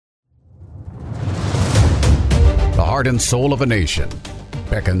heart and soul of a nation,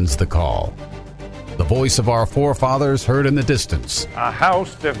 beckons the call. The voice of our forefathers heard in the distance. A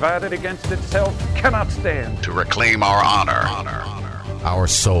house divided against itself cannot stand. To reclaim our honor, our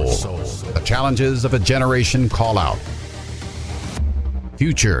soul. The challenges of a generation call out.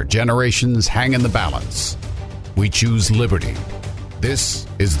 Future generations hang in the balance. We choose liberty. This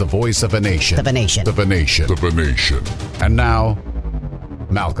is the voice of a nation. Of a nation. Of a nation. Of a nation. And now,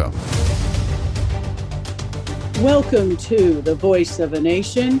 Malcolm. Welcome to the Voice of a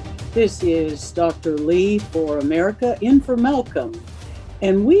Nation. This is Dr. Lee for America, in for Malcolm.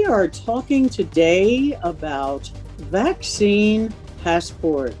 And we are talking today about vaccine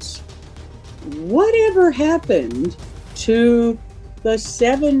passports. Whatever happened to the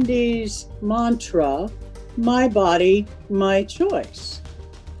 70s mantra, my body, my choice?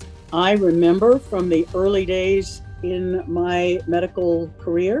 I remember from the early days in my medical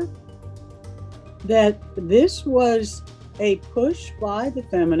career that this was a push by the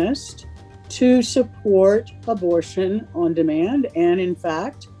feminist to support abortion on demand, and in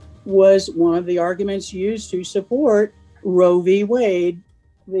fact was one of the arguments used to support Roe v. Wade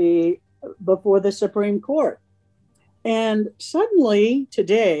before the Supreme Court. And suddenly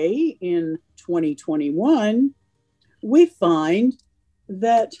today in 2021, we find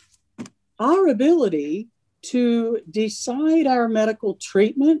that our ability to decide our medical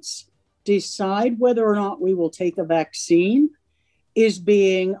treatments, decide whether or not we will take a vaccine, is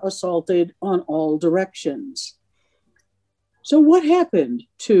being assaulted on all directions. So what happened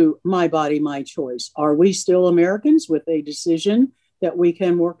to my body, my choice? Are we still Americans with a decision that we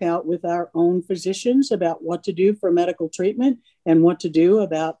can work out with our own physicians about what to do for medical treatment and what to do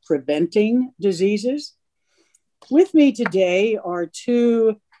about preventing diseases? With me today are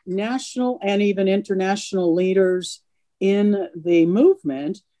two national and even international leaders in the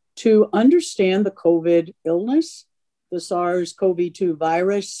movement to understand the COVID illness, the SARS-CoV-2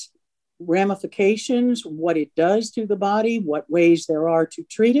 virus ramifications, what it does to the body, what ways there are to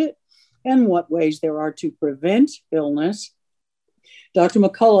treat it, and what ways there are to prevent illness. Dr.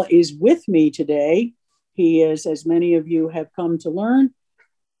 McCullough is with me today. He is, as many of you have come to learn,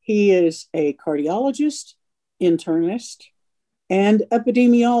 he is a cardiologist, internist, and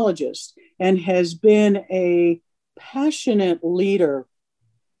epidemiologist, and has been a passionate leader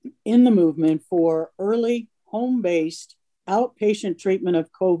in the movement for early home-based outpatient treatment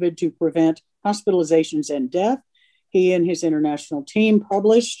of COVID to prevent hospitalizations and death. He and his international team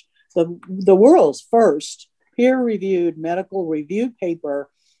published the world's first peer-reviewed medical review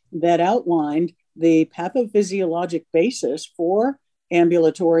paper that outlined the pathophysiologic basis for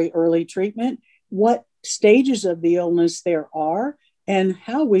ambulatory early treatment, what stages of the illness there are, and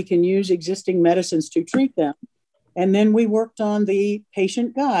how we can use existing medicines to treat them. And then we worked on the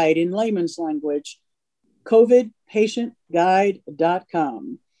patient guide in layman's language,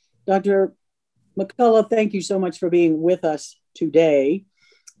 covidpatientguide.com. Dr. McCullough, thank you so much for being with us today.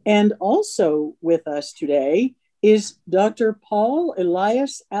 And also with us today is Dr. Paul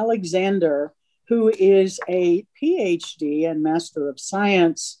Elias Alexander, who is a PhD and Master of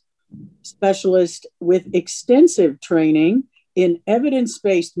Science specialist with extensive training in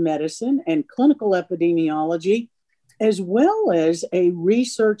evidence-based medicine and clinical epidemiology, as well as a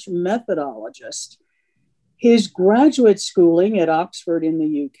research methodologist. His graduate schooling at Oxford in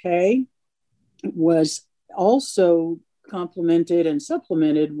the UK was also complemented and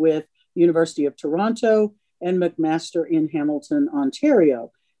supplemented with University of Toronto and McMaster in Hamilton,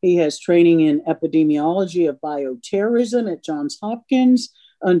 Ontario. He has training in epidemiology of bioterrorism at Johns Hopkins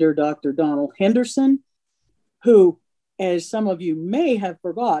under Dr. Donald Henderson, who, as some of you may have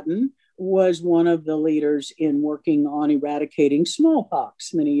forgotten, was one of the leaders in working on eradicating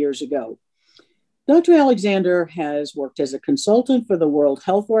smallpox many years ago. Dr. Alexander has worked as a consultant for the World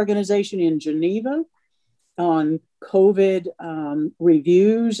Health Organization in Geneva on COVID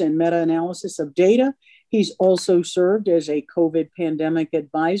reviews and meta-analysis of data. He's also served as a COVID pandemic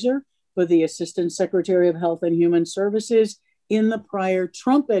advisor for the Assistant Secretary of Health and Human Services in the prior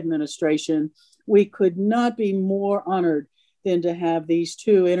Trump administration. We could not be more honored than to have these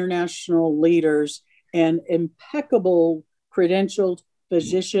two international leaders and impeccable credentialed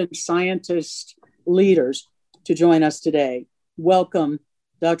physician scientist leaders to join us today. Welcome,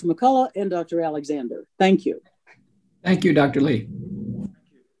 Dr. McCullough and Dr. Alexander. Thank you. Thank you, Dr. Lee. Thank you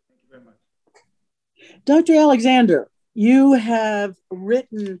very much. Dr. Alexander, you have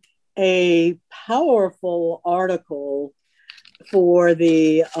written a powerful article for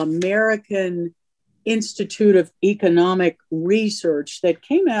the American Institute of Economic Research that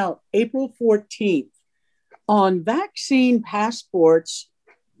came out April 14th on vaccine passports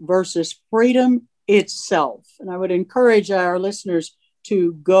versus freedom itself. And I would encourage our listeners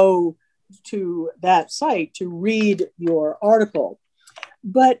to go to that site to read your article.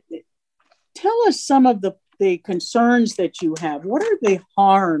 But tell us some of the concerns that you have. What are the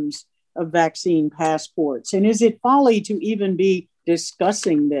harms of vaccine passports? And is it folly to even be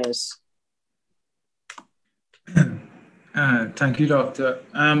discussing this? Thank you, Doctor.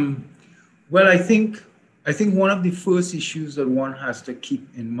 Well, I think one of the first issues that one has to keep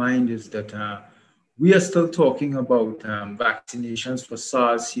in mind is that we are still talking about vaccinations for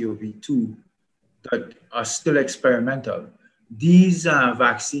SARS-CoV-2 that are still experimental. These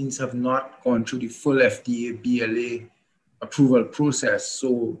vaccines have not gone through the full FDA BLA approval process.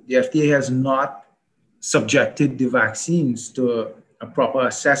 So the FDA has not subjected the vaccines to a proper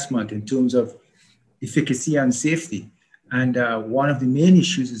assessment in terms of efficacy and safety. And one of the main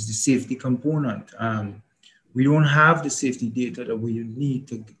issues is the safety component. We don't have the safety data that we need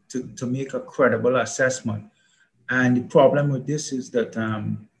to make a credible assessment. And the problem with this is that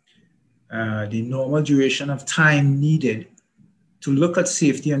the normal duration of time needed to look at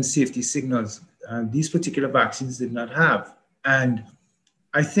safety and safety signals, these particular vaccines did not have. And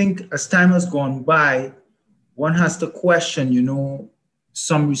I think as time has gone by, one has to question,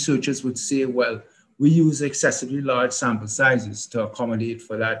 some researchers would say, well, we use excessively large sample sizes to accommodate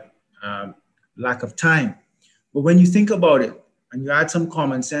for that lack of time. But when you think about it and you add some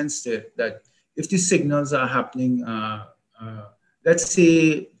common sense to it, that if the signals are happening, let's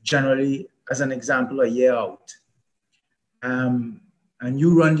say generally, as an example, a year out, and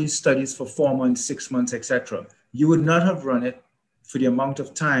you run these studies for 4 months, 6 months, etc., you would not have run it for the amount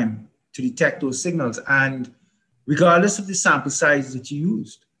of time to detect those signals, and regardless of the sample size that you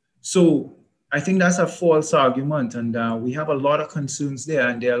used. So I think that's a false argument, and we have a lot of concerns there,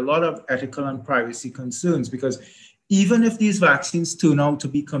 and there are a lot of ethical and privacy concerns, because even if these vaccines turn out to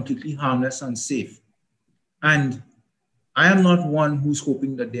be completely harmless and safe, and I am not one who's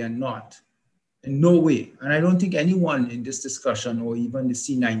hoping that they are not, in no way, and I don't think anyone in this discussion or even the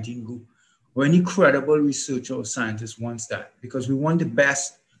C19 group or any credible researcher or scientist wants that, because we want the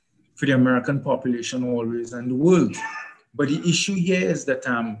best for the American population always and the world. But the issue here is that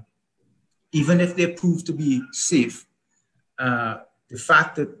even if they prove to be safe, the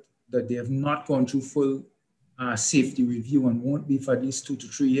fact that they have not gone through full safety review and won't be for at least 2 to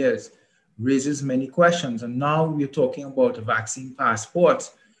 3 years raises many questions. And now we're talking about a vaccine passport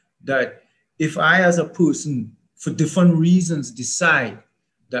that if I as a person, for different reasons, decide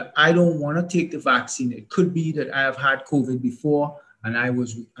that I don't want to take the vaccine, it could be that I have had COVID before and I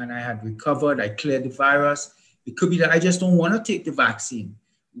had recovered, I cleared the virus. It could be that I just don't want to take the vaccine.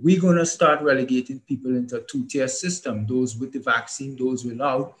 We're going to start relegating people into a 2-tier system, those with the vaccine, those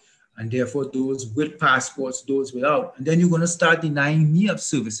without, and therefore those with passports, those without. And then you're going to start denying me of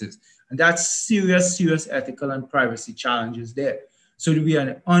services. And that's serious ethical and privacy challenges there. So we are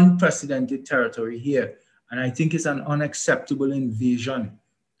in unprecedented territory here. And I think it's an unacceptable invasion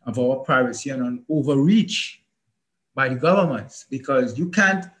of our privacy and an overreach by the governments, because you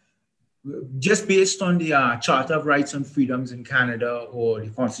can't, just based on the Charter of Rights and Freedoms in Canada or the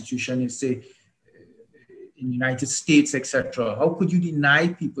Constitution, say in the United States, etc., how could you deny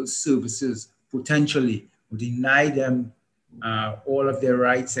people services potentially, or deny them all of their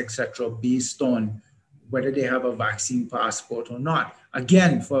rights, etc., based on whether they have a vaccine passport or not?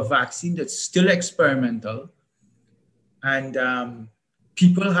 Again, for a vaccine that's still experimental, and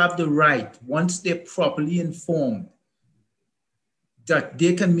people have the right, once they're properly informed, that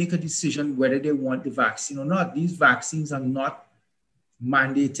they can make a decision whether they want the vaccine or not. These vaccines are not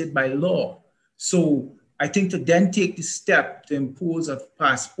mandated by law. So I think to then take the step to impose a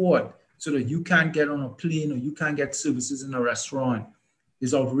passport so that you can't get on a plane or you can't get services in a restaurant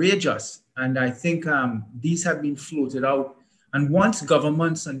is outrageous. And I think these have been floated out. And once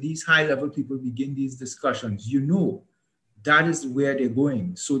governments and these high-level people begin these discussions, that is where they're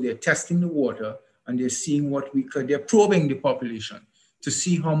going. So they're testing the water and they're seeing they're probing the population to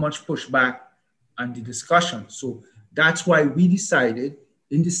see how much pushback and the discussion. So that's why we decided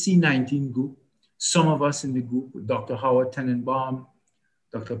in the C19 group, some of us in the group, Dr. Howard Tenenbaum,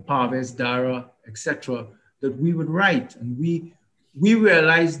 Dr. Parvez Dara, etc., that we would write. And we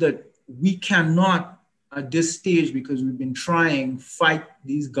realized that we cannot at this stage, because we've been trying fight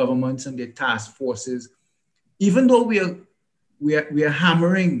these governments and their task forces, even though we are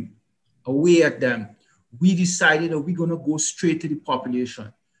hammering away at them. We decided that we're going to go straight to the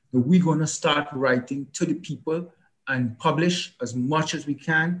population, that we're going to start writing to the people and publish as much as we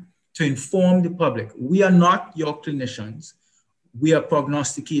can to inform the public. We are not your clinicians. We are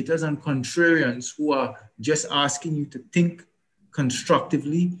prognosticators and contrarians who are just asking you to think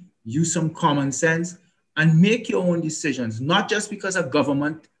constructively use some common sense, and make your own decisions, not just because a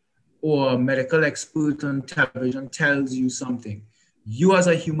government or a medical expert on television tells you something. You as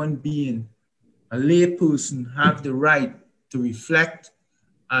a human being, a lay person, have the right to reflect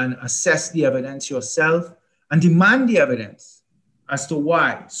and assess the evidence yourself and demand the evidence as to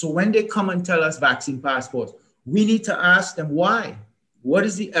why. So when they come and tell us vaccine passports, we need to ask them why. What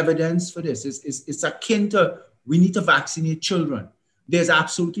is the evidence for this? It's akin to we need to vaccinate children. There's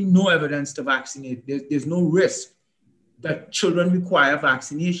absolutely no evidence to vaccinate. There's no risk that children require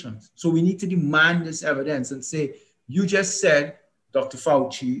vaccinations. So we need to demand this evidence and say, you just said, Dr.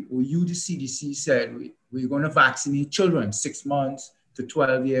 Fauci, or you, the CDC, said we're going to vaccinate children 6 months to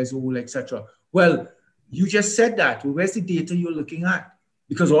 12 years old, etc. Well, you just said that. Well, where's the data you're looking at?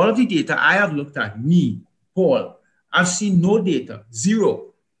 Because all of the data I have looked at, me, Paul, I've seen no data,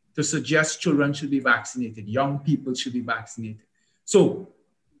 zero, to suggest children should be vaccinated, young people should be vaccinated. So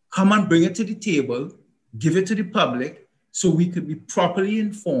come and bring it to the table, give it to the public so we could be properly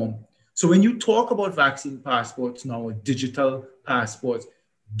informed. So when you talk about vaccine passports now, or digital passports,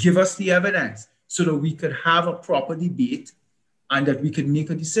 give us the evidence so that we could have a proper debate and that we could make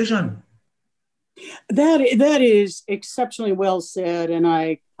a decision. That is exceptionally well said, and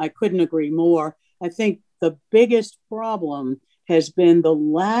I couldn't agree more. I think the biggest problem has been the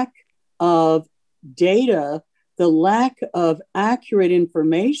lack of data, the lack of accurate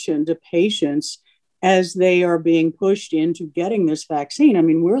information to patients as they are being pushed into getting this vaccine. I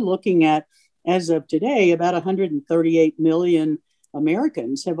mean, we're looking at, as of today, about 138 million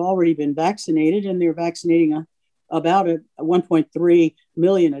Americans have already been vaccinated, and they're vaccinating about 1.3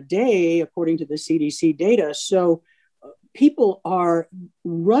 million a day, according to the CDC data. So people are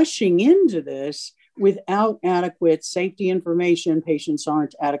rushing into this without adequate safety information. Patients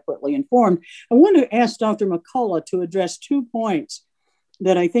aren't adequately informed. I want to ask Dr. McCullough to address 2 points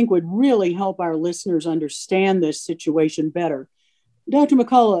that I think would really help our listeners understand this situation better. Dr.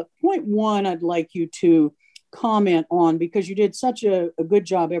 McCullough, point 1, I'd like you to comment on, because you did such a good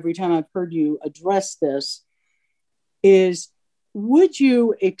job every time I've heard you address this, is would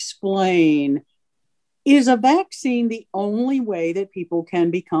you explain, is a vaccine the only way that people can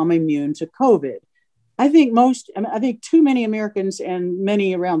become immune to COVID? I think too many Americans and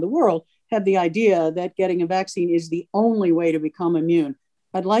many around the world have the idea that getting a vaccine is the only way to become immune.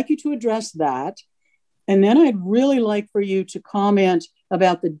 I'd like you to address that. And then I'd really like for you to comment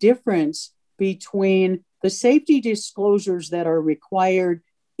about the difference between the safety disclosures that are required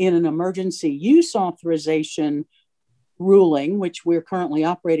in an emergency use authorization ruling, which we're currently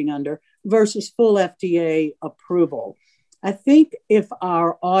operating under, versus full FDA approval. I think if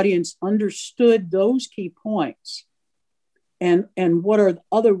our audience understood those key points and what are the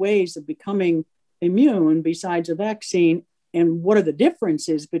other ways of becoming immune besides a vaccine, and what are the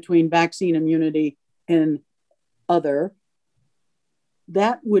differences between vaccine immunity and other,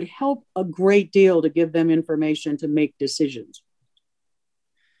 that would help a great deal to give them information to make decisions.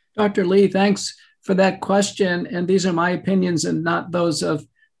 Dr. Lee, thanks for that question. And these are my opinions and not those of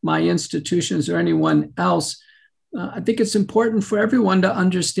my institutions or anyone else. I think it's important for everyone to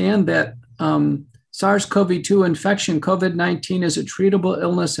understand that SARS-CoV-2 infection, COVID-19, is a treatable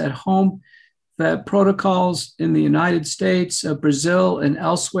illness at home. The protocols in the United States, Brazil, and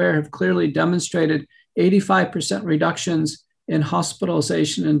elsewhere have clearly demonstrated 85% reductions in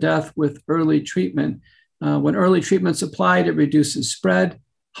hospitalization and death with early treatment. When early treatment's applied, it reduces spread,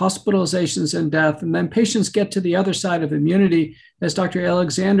 hospitalizations, and death. And then patients get to the other side of immunity. As Dr.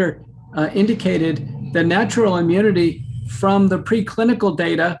 Alexander indicated, the natural immunity from the preclinical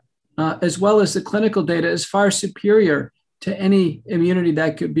data, as well as the clinical data, is far superior to any immunity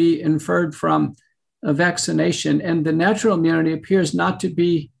that could be inferred from a vaccination. And the natural immunity appears not to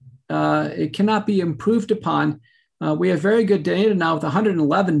be, it cannot be improved upon. We have very good data now with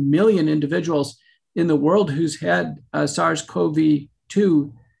 111 million individuals in the world who's had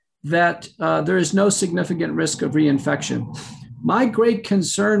SARS-CoV-2 that there is no significant risk of reinfection. My great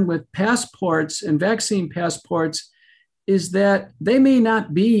concern with passports and vaccine passports is that they may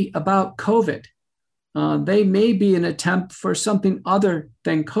not be about COVID. They may be an attempt for something other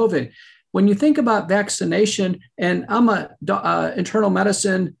than COVID. When you think about vaccination, and I'm a internal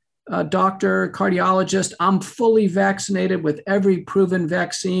medicine doctor, cardiologist, I'm fully vaccinated with every proven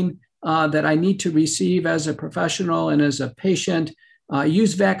vaccine that I need to receive as a professional and as a patient. I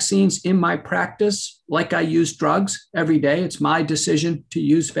use vaccines in my practice like I use drugs every day. It's my decision to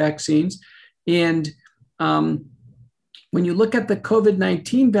use vaccines. And when you look at the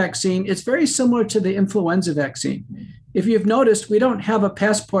COVID-19 vaccine, it's very similar to the influenza vaccine. If you've noticed, we don't have a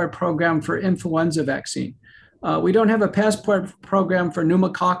passport program for influenza vaccine. We don't have a passport program for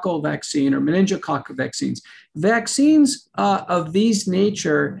pneumococcal vaccine or meningococcal vaccines. Vaccines of these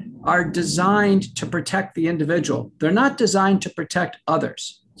nature are designed to protect the individual. They're not designed to protect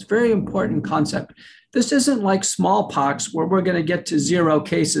others. It's a very important concept. This isn't like smallpox where we're going to get to 0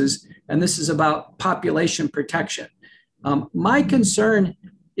 cases, and this is about population protection. My concern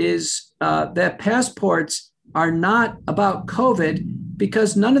is that passports are not about COVID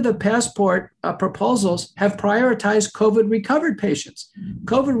because none of the passport proposals have prioritized COVID recovered patients.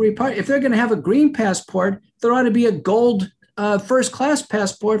 If they're going to have a green passport, there ought to be a gold first class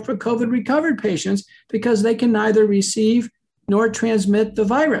passport for COVID recovered patients because they can neither receive nor transmit the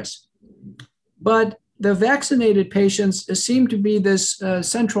virus. But the vaccinated patients seem to be this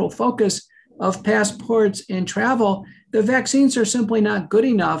central focus of passports in travel. The vaccines are simply not good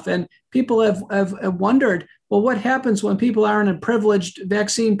enough. And people have wondered, well, what happens when people are on a privileged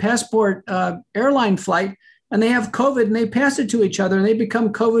vaccine passport airline flight and they have COVID and they pass it to each other and they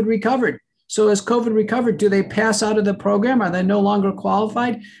become COVID recovered? So as COVID recovered, do they pass out of the program? Are they no longer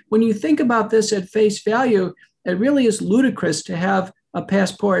qualified? When you think about this at face value, it really is ludicrous to have a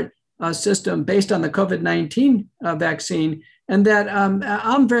passport system based on the COVID-19 vaccine. And that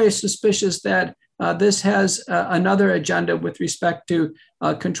I'm very suspicious that this has another agenda with respect to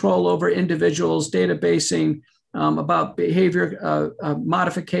control over individuals, databasing, about behavior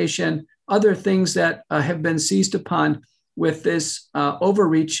modification, other things that have been seized upon with this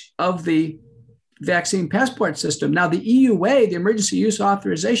overreach of the vaccine passport system. Now, the EUA, the emergency use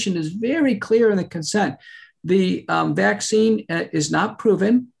authorization, is very clear in the consent. The vaccine is not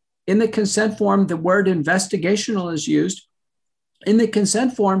proven. In the consent form, the word investigational is used. In the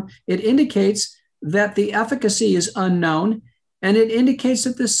consent form, it indicates that the efficacy is unknown, and it indicates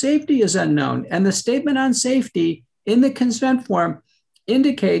that the safety is unknown. And the statement on safety in the consent form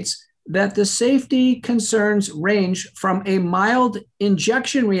indicates that the safety concerns range from a mild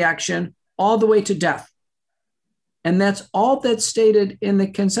injection reaction all the way to death. And that's all that's stated in the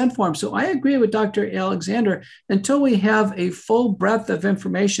consent form. So I agree with Dr. Alexander. Until we have a full breadth of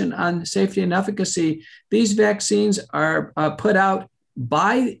information on safety and efficacy, these vaccines are put out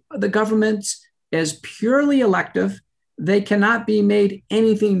by the governments as purely elective. They cannot be made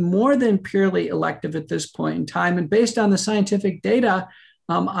anything more than purely elective at this point in time. And based on the scientific data,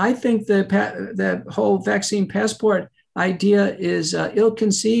 I think the whole vaccine passport idea is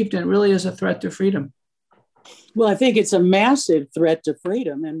ill-conceived and really is a threat to freedom. Well, I think it's a massive threat to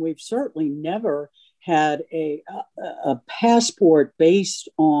freedom, and we've certainly never had a passport based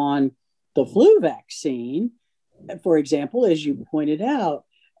on the flu vaccine. For example, as you pointed out,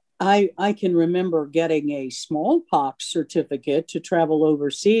 I can remember getting a smallpox certificate to travel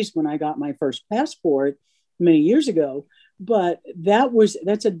overseas when I got my first passport many years ago. But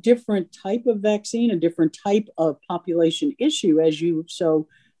that's a different type of vaccine, a different type of population issue, as you so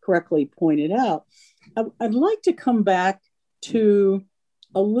correctly pointed out. I'd like to come back to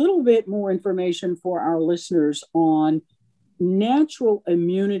a little bit more information for our listeners on natural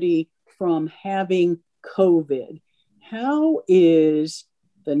immunity from having COVID. How is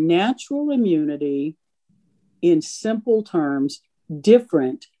the natural immunity, in simple terms,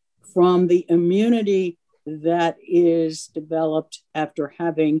 different from the immunity that is developed after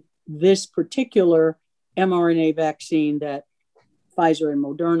having this particular mRNA vaccine that Pfizer and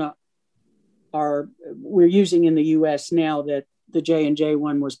Moderna we're using in the US now, that the J&J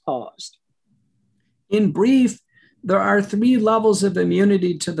one was paused? In brief, there are 3 levels of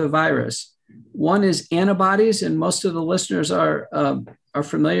immunity to the virus. One is antibodies, and most of the listeners are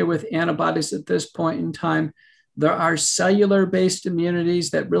familiar with antibodies at this point in time. There are cellular-based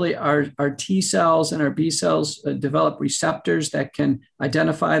immunities that really are T cells and our B cells develop receptors that can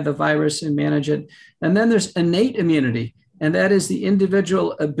identify the virus and manage it. And then there's innate immunity, and that is the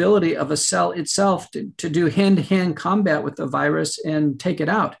individual ability of a cell itself to do hand-to-hand combat with the virus and take it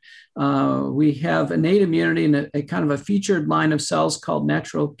out. We have innate immunity in a kind of a featured line of cells called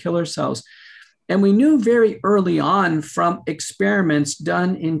natural killer cells. And we knew very early on from experiments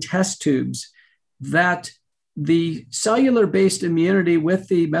done in test tubes that the cellular-based immunity with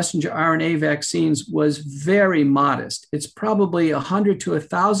the messenger RNA vaccines was very modest. It's probably 100 to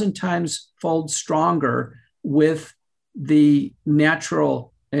 1,000 times fold stronger with the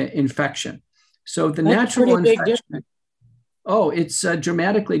natural infection. So the natural infection, it's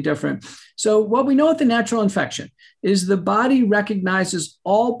dramatically different. So what we know with the natural infection is the body recognizes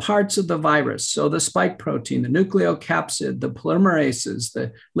all parts of the virus. So the spike protein, the nucleocapsid, the polymerases,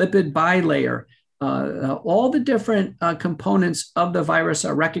 the lipid bilayer, all the different components of the virus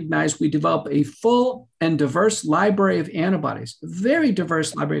are recognized. We develop a full and diverse library of antibodies, very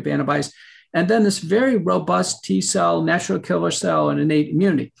diverse library of antibodies. and then this very robust T cell, natural killer cell, and innate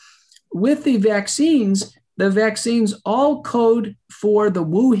immunity. With the vaccines all code for the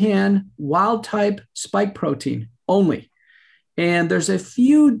Wuhan wild type spike protein only. And there's a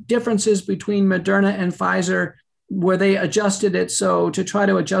few differences between Moderna and Pfizer where they adjusted it so to try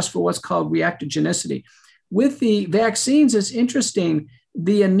to adjust for what's called reactogenicity. With the vaccines, it's interesting.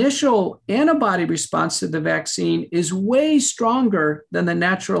 The initial antibody response to the vaccine is way stronger than the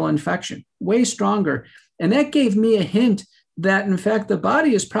natural infection, way stronger. And that gave me a hint that, in fact, the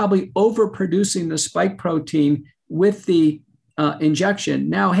body is probably overproducing the spike protein with the injection.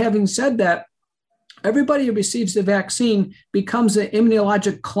 Now, having said that, everybody who receives the vaccine becomes an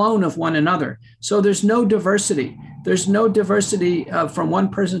immunologic clone of one another. So there's no diversity. There's no diversity from one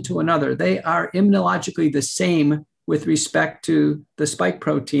person to another. They are immunologically the same with respect to the spike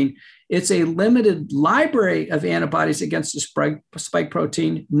protein. It's a limited library of antibodies against the spike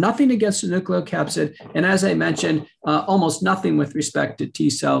protein, nothing against the nucleocapsid, and as I mentioned, almost nothing with respect to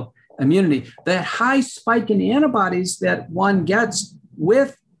T cell immunity. That high spike in antibodies that one gets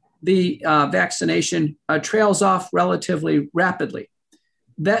with the vaccination trails off relatively rapidly.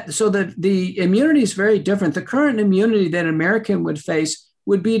 So the immunity is very different. The current immunity that an American would face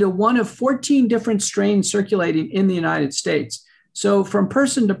would be to one of 14 different strains circulating in the United States. So from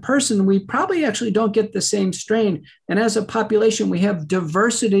person to person, we probably actually don't get the same strain. And as a population, we have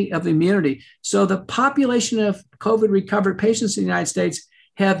diversity of immunity. So the population of COVID recovered patients in the United States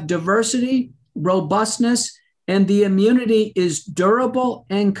have diversity, robustness, and the immunity is durable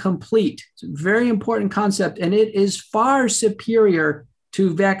and complete. It's a very important concept, and it is far superior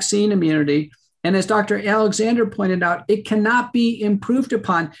to vaccine immunity. And as Dr. Alexander pointed out, it cannot be improved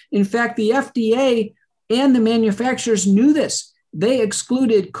upon. In fact, the FDA and the manufacturers knew this. They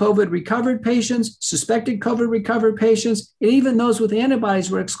excluded COVID recovered patients, suspected COVID recovered patients, and even those with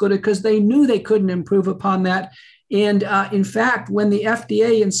antibodies were excluded because they knew they couldn't improve upon that. And in fact, when the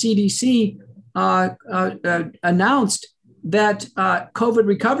FDA and CDC announced that COVID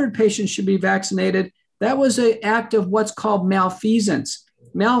recovered patients should be vaccinated, that was an act of what's called malfeasance.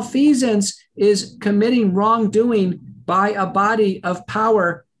 Malfeasance is committing wrongdoing by a body of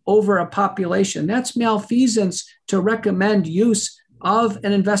power over a population. That's malfeasance to recommend use of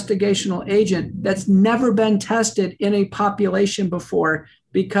an investigational agent that's never been tested in a population before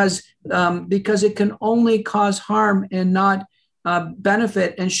because it can only cause harm and not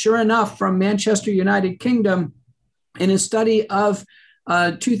benefit. And sure enough, from Manchester, United Kingdom, in a study of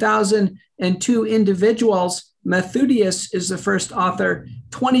 2002 individuals, Methodius is the first author,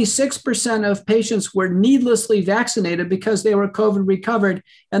 26% of patients were needlessly vaccinated because they were COVID recovered,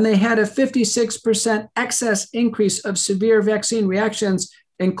 and they had a 56% excess increase of severe vaccine reactions,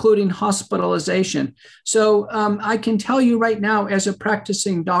 including hospitalization. So I can tell you right now, as a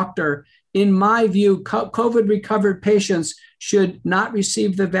practicing doctor, in my view, COVID recovered patients should not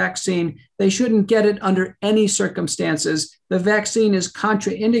receive the vaccine. They shouldn't get it under any circumstances. The vaccine is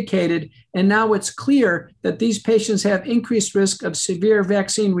contraindicated, and now it's clear that these patients have increased risk of severe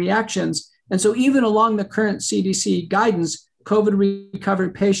vaccine reactions. And so even along the current CDC guidance, COVID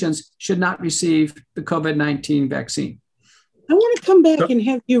recovered patients should not receive the COVID-19 vaccine. I want to come back and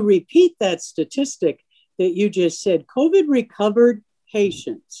have you repeat that statistic that you just said. COVID recovered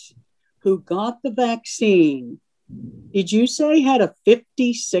patients who got the vaccine, did you say had a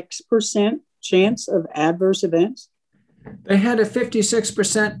 56% chance of adverse events? They had a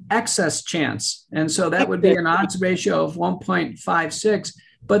 56% excess chance. And so that would be an odds ratio of 1.56.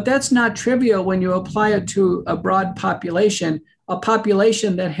 But that's not trivial when you apply it to a broad population, a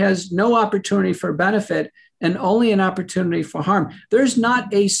population that has no opportunity for benefit and only an opportunity for harm. There's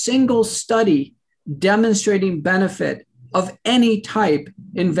not a single study demonstrating benefit of any type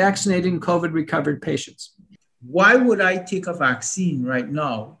in vaccinating COVID recovered patients. Why would I take a vaccine right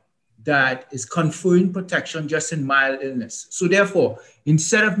now that is conferring protection just in mild illness? So therefore,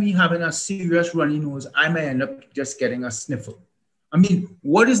 instead of me having a serious runny nose, I may end up just getting a sniffle. I mean,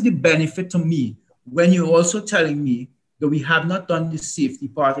 what is the benefit to me when you're also telling me that we have not done the safety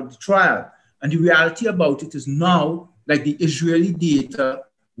part of the trial? And the reality about it is now, like the Israeli data,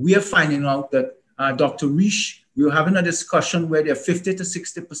 we are finding out that Dr. Risch, we were having a discussion where there are 50 to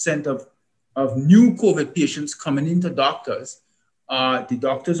 60% of new COVID patients coming into doctors. The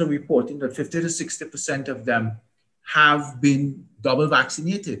doctors are reporting that 50 to 60% of them have been double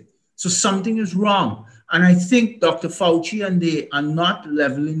vaccinated. So something is wrong. And I think Dr. Fauci and they are not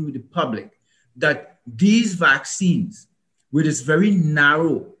leveling with the public that these vaccines, with this very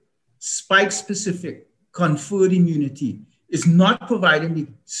narrow, spike-specific conferred immunity, is not providing the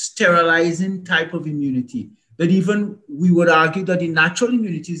sterilizing type of immunity that even we would argue that the natural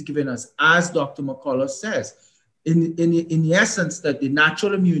immunity is given us, as Dr. McCullough says, in essence, that the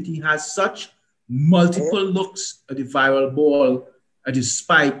natural immunity has such multiple looks at the viral ball, at the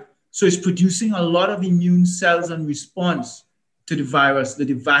spike. So it's producing a lot of immune cells in response to the virus that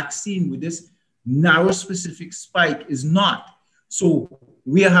the vaccine with this narrow specific spike is not. So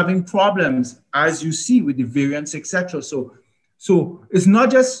we are having problems, as you see, with the variants, etc. So it's not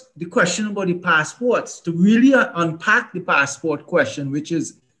just the question about the passports. To really unpack the passport question, which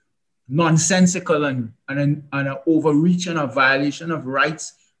is nonsensical and an overreach and a violation of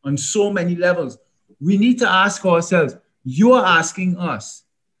rights on so many levels, we need to ask ourselves, you are asking us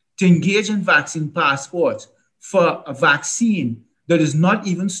to engage in vaccine passports for a vaccine that is not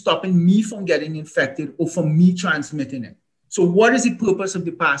even stopping me from getting infected or from me transmitting it. So what is the purpose of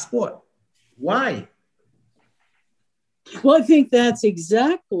the passport? Why? Well, I think that's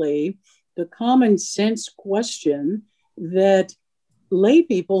exactly the common sense question that lay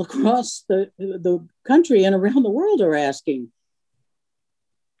people across the country and around the world are asking.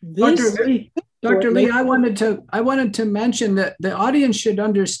 Dr. Lee, I wanted to mention that the audience should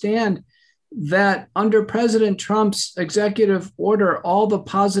understand that under President Trump's executive order, all the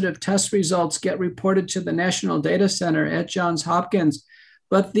positive test results get reported to the National Data Center at Johns Hopkins.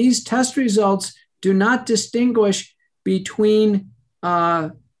 But these test results do not distinguish between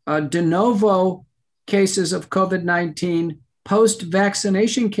de novo cases of COVID-19,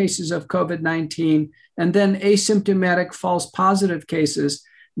 post-vaccination cases of COVID-19, and then asymptomatic false positive cases.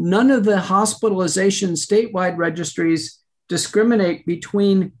 None of the hospitalization statewide registries discriminate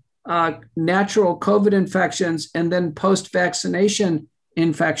between natural COVID infections and then post-vaccination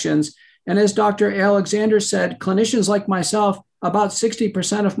infections. And as Dr. Alexander said, clinicians like myself, about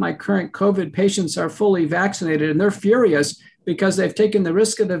 60% of my current COVID patients are fully vaccinated, and they're furious because they've taken the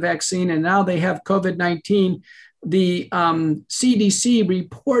risk of the vaccine and now they have COVID-19. The CDC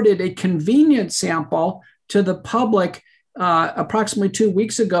reported a convenient sample to the public approximately 2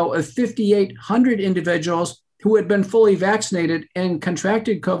 weeks ago of 5,800 individuals who had been fully vaccinated and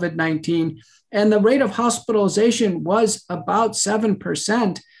contracted COVID-19. And the rate of hospitalization was about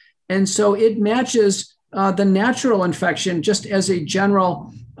 7%. And so it matches the natural infection just as a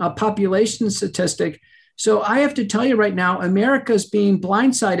general population statistic. So I have to tell you right now, America's being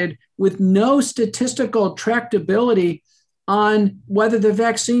blindsided with no statistical tractability on whether the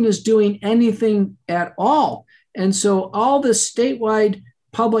vaccine is doing anything at all. And so all the statewide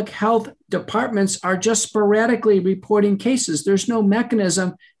public health departments are just sporadically reporting cases. There's no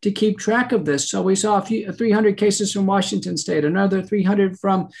mechanism to keep track of this. So we saw 300 cases from Washington State, another 300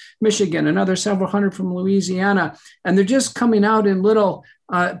 from Michigan, another several hundred from Louisiana. And they're just coming out in little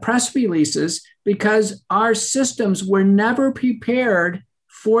press releases because our systems were never prepared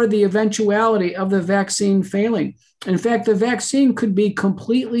for the eventuality of the vaccine failing. In fact, the vaccine could be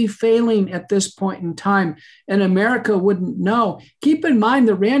completely failing at this point in time, and America wouldn't know. Keep in mind,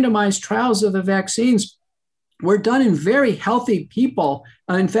 the randomized trials of the vaccines were done in very healthy people.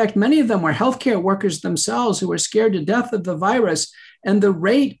 In fact, many of them were healthcare workers themselves who were scared to death of the virus. And the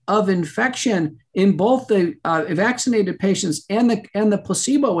rate of infection in both the vaccinated patients and the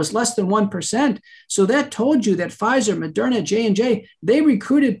placebo was less than 1%. So that told you that Pfizer, Moderna, J&J, they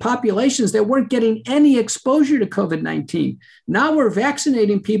recruited populations that weren't getting any exposure to COVID-19. Now we're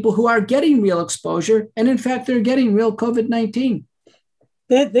vaccinating people who are getting real exposure. And in fact, they're getting real COVID-19.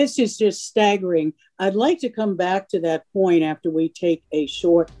 This is just staggering. I'd like to come back to that point after we take a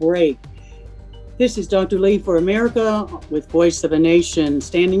short break. This is Dr. Lee for America with Voice of a Nation,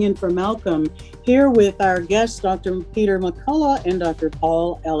 standing in for Malcolm, here with our guests, Dr. Peter McCullough and Dr.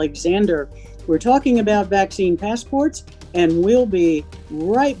 Paul Alexander. We're talking about vaccine passports, and we'll be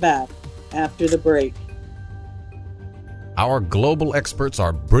right back after the break. Our global experts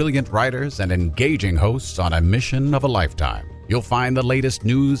are brilliant writers and engaging hosts on a mission of a lifetime. You'll find the latest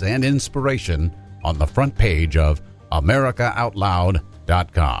news and inspiration on the front page of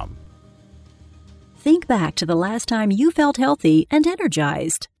AmericaOutloud.com. Think back to the last time you felt healthy and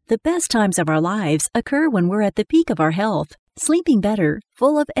energized. The best times of our lives occur when we're at the peak of our health, sleeping better,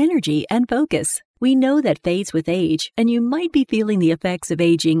 full of energy and focus. We know that fades with age, and you might be feeling the effects of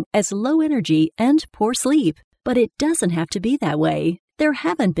aging as low energy and poor sleep. But it doesn't have to be that way. There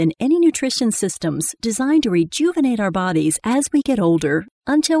haven't been any nutrition systems designed to rejuvenate our bodies as we get older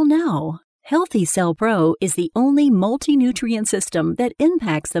until now. Healthy Cell Pro is the only multi-nutrient system that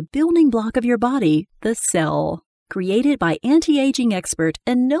impacts the building block of your body, the cell. Created by anti-aging expert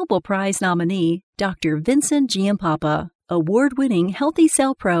and Nobel Prize nominee, Dr. Vincent Giampapa. Award-winning Healthy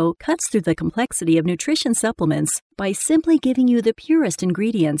Cell Pro cuts through the complexity of nutrition supplements by simply giving you the purest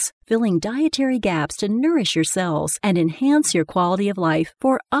ingredients, filling dietary gaps to nourish your cells and enhance your quality of life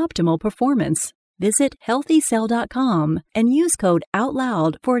for optimal performance. Visit healthycell.com and use code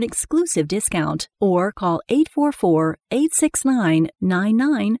OUTLOUD for an exclusive discount or call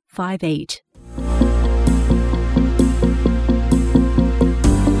 844-869-9958.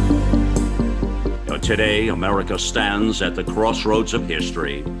 Today, America stands at the crossroads of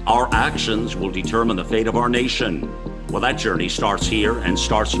history. Our actions will determine the fate of our nation. Well, that journey starts here and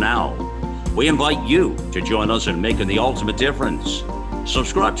starts now. We invite you to join us in making the ultimate difference.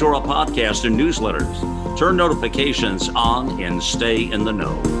 Subscribe to our podcast and newsletters. Turn notifications on and stay in the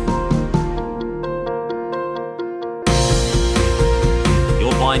know.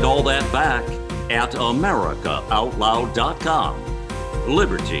 You'll find all that back at AmericaOutloud.com.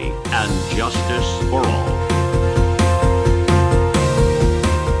 Liberty and justice for all.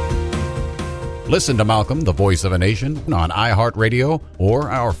 Listen to Malcolm, the Voice of a Nation, on iHeartRadio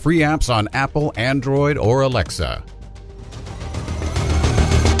or our free apps on Apple, Android, or Alexa.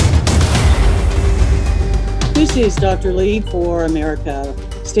 This is Dr. Lee for America,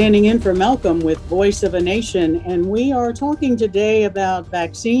 standing in for Malcolm with Voice of a Nation, and we are talking today about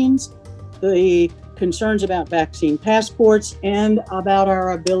vaccines, the concerns about vaccine passports, and about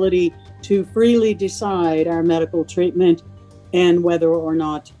our ability to freely decide our medical treatment and whether or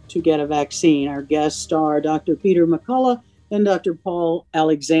not to get a vaccine. Our guests are Dr. Peter McCullough and Dr. Paul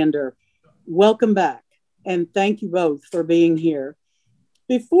Alexander. Welcome back, and thank you both for being here.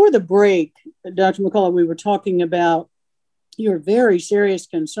 Before the break, Dr. McCullough, we were talking about your very serious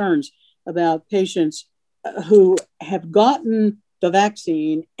concerns about patients who have gotten the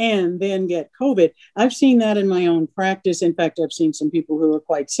vaccine and then get COVID. I've seen that in my own practice. In fact, I've seen some people who are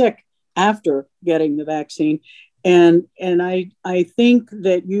quite sick after getting the vaccine. And I think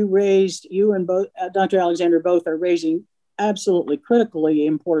that you and both, Dr. Alexander, both are raising absolutely critically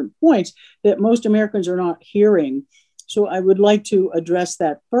important points that most Americans are not hearing. So I would like to address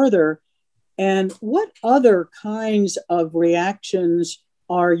that further. And what other kinds of reactions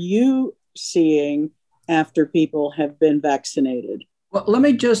are you seeing after people have been vaccinated? Well, let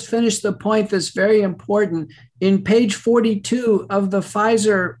me just finish the point that's very important. In page 42 of the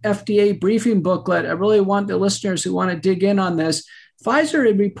Pfizer FDA briefing booklet, I really want the listeners who want to dig in on this. Pfizer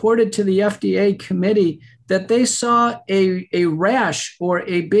had reported to the FDA committee that they saw a rash or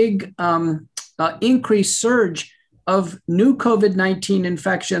a big increased surge of new COVID-19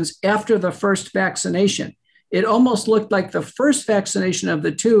 infections after the first vaccination. It almost looked like the first vaccination of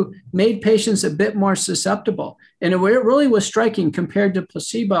the two made patients a bit more susceptible. And it really was striking compared to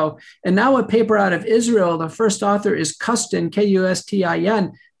placebo. And now a paper out of Israel, the first author is Kustin,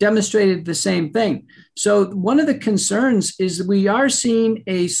 Kustin, demonstrated the same thing. So one of the concerns is we are seeing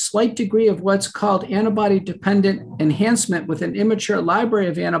a slight degree of what's called antibody-dependent enhancement with an immature library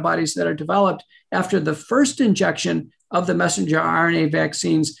of antibodies that are developed after the first injection of the messenger RNA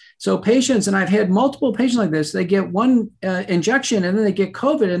vaccines. So patients, and I've had multiple patients like this, they get one injection and then they get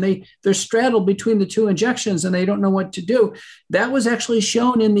COVID and they're straddled between the two injections and they don't know what to do. That was actually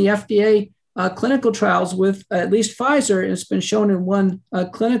shown in the FDA clinical trials with at least Pfizer. It's been shown in one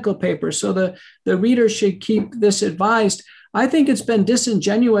clinical paper. So the readers should keep this advised. I think it's been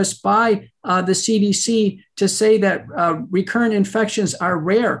disingenuous by the CDC to say that recurrent infections are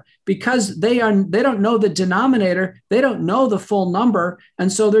rare because they don't know the denominator, they don't know the full number,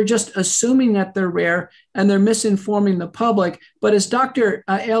 and so they're just assuming that they're rare and they're misinforming the public. But as Dr.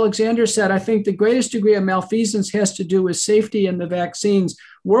 Alexander said, I think the greatest degree of malfeasance has to do with safety in the vaccines.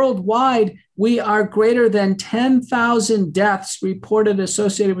 Worldwide, we are greater than 10,000 deaths reported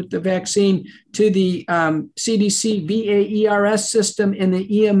associated with the vaccine to the CDC VAERS system and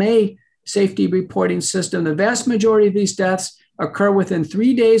the EMA safety reporting system. The vast majority of these deaths occur within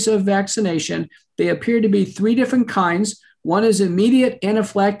 3 days of vaccination. They appear to be three different kinds. One is immediate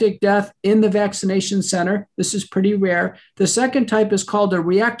anaphylactic death in the vaccination center. This is pretty rare. The second type is called a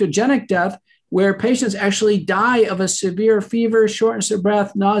reactogenic death, where patients actually die of a severe fever, shortness of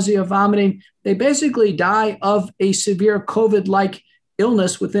breath, nausea, vomiting. They basically die of a severe COVID-like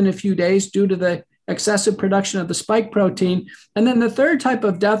illness within a few days due to the excessive production of the spike protein. And then the third type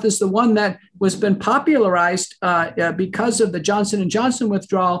of death is the one that was been popularized because of the Johnson & Johnson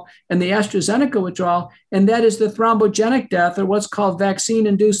withdrawal and the AstraZeneca withdrawal, and that is the thrombogenic death, or what's called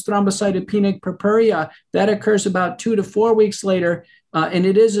vaccine-induced thrombocytopenic purpura. That occurs about 2 to 4 weeks later, and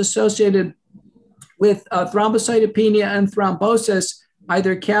it is associated with thrombocytopenia and thrombosis,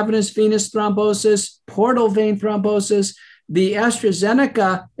 either cavernous venous thrombosis, portal vein thrombosis. the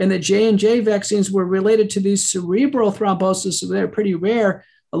AstraZeneca and the J&J vaccines were related to these cerebral thrombosis, so they're pretty rare.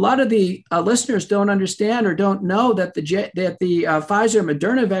 A lot of the listeners don't understand or don't know that the Pfizer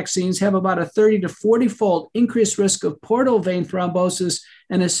Moderna vaccines have about a 30 to 40-fold increased risk of portal vein thrombosis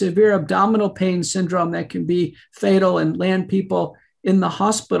and a severe abdominal pain syndrome that can be fatal and land people in the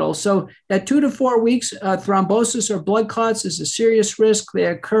hospital. So at 2 to 4 weeks, thrombosis or blood clots is a serious risk. They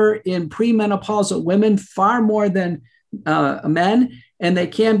occur in premenopausal women far more than men, and they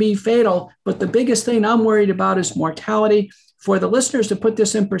can be fatal. But the biggest thing I'm worried about is mortality. For the listeners to put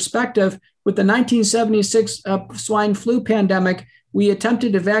this in perspective, with the 1976 swine flu pandemic, we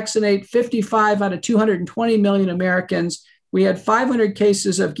attempted to vaccinate 55 out of 220 million Americans. We had 500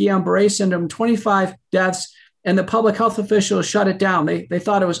 cases of Guillain-Barré syndrome, 25 deaths, and the public health officials shut it down. They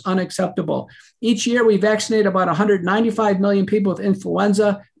thought it was unacceptable. Each year, we vaccinate about 195 million people with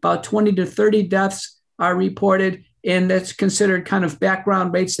influenza. About 20 to 30 deaths are reported, and that's considered kind of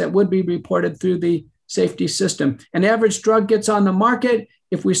background rates that would be reported through the safety system. An average drug gets on the market.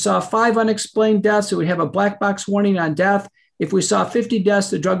 If we saw 5 unexplained deaths, it would have a black box warning on death. If we saw 50 deaths,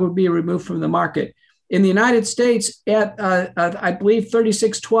 the drug would be removed from the market. In the United States, at I believe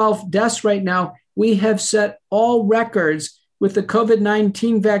 3612 deaths right now, we have set all records with the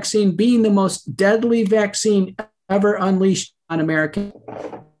COVID-19 vaccine being the most deadly vaccine ever unleashed on Americans.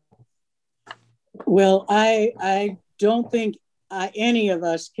 Well, I don't think any of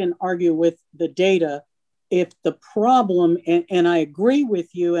us can argue with the data. If the problem, and I agree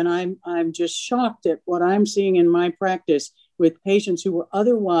with you, and I'm just shocked at what I'm seeing in my practice with patients who were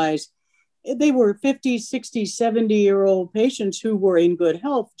otherwise, they were 50, 60, 70-year-old patients who were in good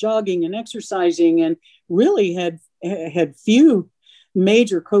health, jogging and exercising, and really had few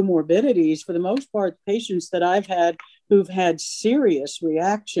major comorbidities. For the most part, patients that I've had who've had serious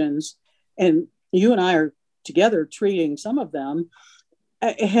reactions, and you and I are together treating some of them,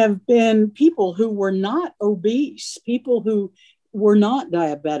 have been people who were not obese, people who were not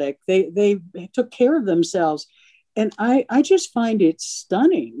diabetic. They took care of themselves. And I just find it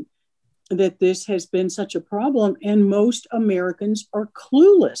stunning that this has been such a problem, and most Americans are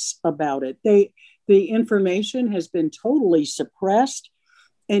clueless about it. The information has been totally suppressed,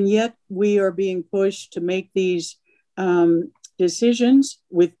 and yet we are being pushed to make these decisions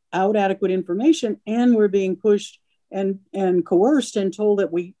without adequate information, and we're being pushed and coerced and told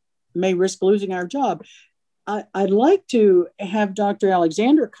that we may risk losing our job. I'd like to have Dr.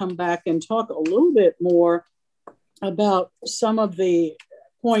 Alexander come back and talk a little bit more about some of the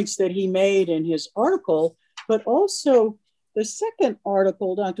points that he made in his article, but also the second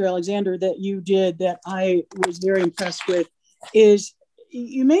article, Dr. Alexander, that you did that I was very impressed with is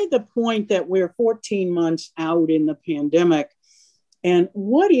you made the point that we're 14 months out in the pandemic. And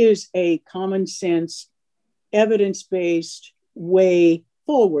what is a common sense, evidence-based way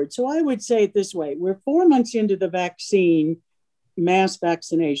forward? So I would say it this way: we're 4 months into the vaccine, mass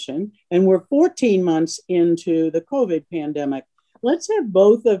vaccination, and we're 14 months into the COVID pandemic. Let's have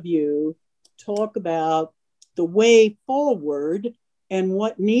both of you talk about the way forward and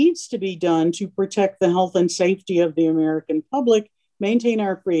what needs to be done to protect the health and safety of the American public, maintain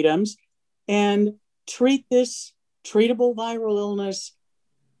our freedoms, and treat this treatable viral illness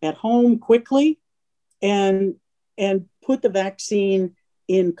at home quickly and put the vaccine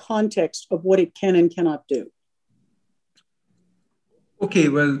in context of what it can and cannot do. Okay,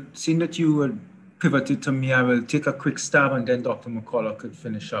 well, seeing that you were pivoted to me, I will take a quick stab and then Dr. McCullough could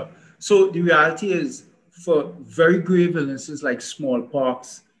finish up. So the reality is, for very grave illnesses like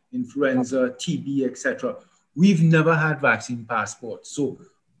smallpox, influenza, TB, etc., we've never had vaccine passports. So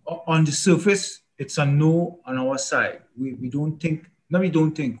on the surface, it's a no on our side. We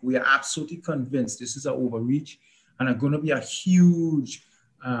are absolutely convinced this is an overreach and are going to be a huge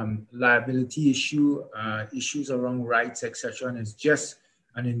liability issue, issues around rights, etc. And it's just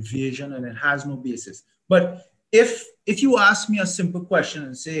an invasion and it has no basis. But if you ask me a simple question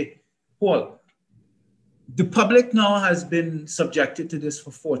and say, Paul, the public now has been subjected to this for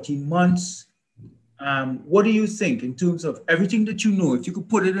 14 months. What do you think in terms of everything that you know? If you could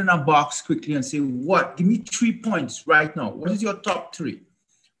put it in a box quickly and say, give me 3 points right now. What is your top 3?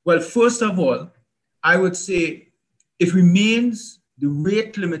 Well, first of all, I would say it remains the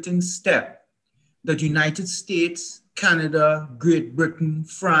rate limiting step that United States, Canada, Great Britain,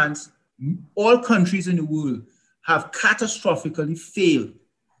 France, all countries in the world have catastrophically failed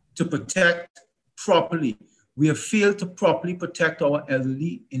to protect properly. We have failed to properly protect our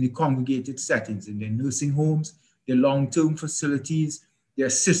elderly in the congregated settings, in their nursing homes, their long-term facilities, their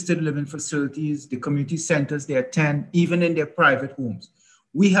assisted living facilities, the community centers they attend, even in their private homes.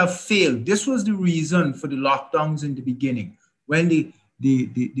 We have failed. This was the reason for the lockdowns in the beginning, when the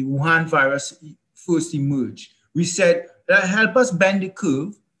Wuhan virus first emerged. We said, help us bend the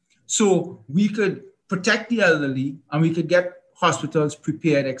curve so we could protect the elderly and we could get hospitals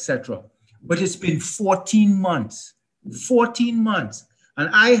prepared, etc. But it's been 14 months. And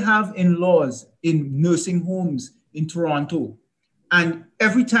I have in-laws in nursing homes in Toronto. And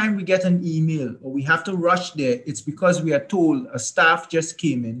every time we get an email or we have to rush there, it's because we are told a staff just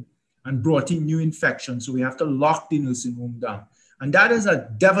came in and brought in new infections. So we have to lock the nursing home down. And that is a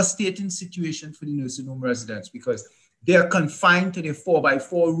devastating situation for the nursing home residents because they are confined to their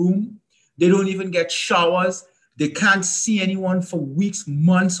 4x4 room. They don't even get showers. They can't see anyone for weeks,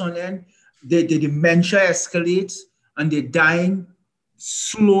 months on end. The dementia escalates and they're dying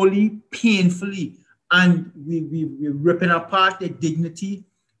slowly, painfully. And we're ripping apart their dignity.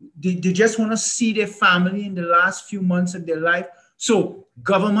 They just want to see their family in the last few months of their life. So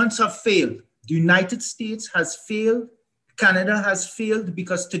governments have failed. The United States has failed. Canada has failed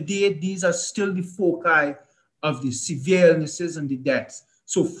because today these are still the foci of the severe illnesses and the deaths.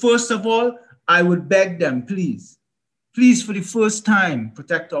 So first of all, I would beg them, please, for the first time,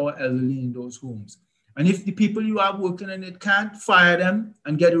 protect our elderly in those homes. And if the people you are working in it can't, fire them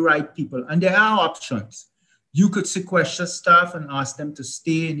and get the right people. And there are options. You could sequester staff and ask them to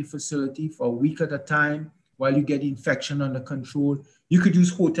stay in the facility for a week at a time while you get the infection under control. You could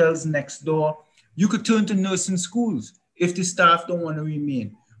use hotels next door. You could turn to nursing schools if the staff don't want to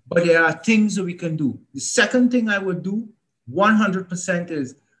remain. But there are things that we can do. The second thing I would do 100%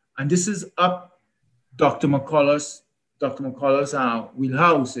 is, and this is up Dr. McCullough's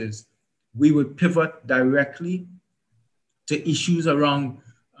wheelhouse, is we would pivot directly to issues around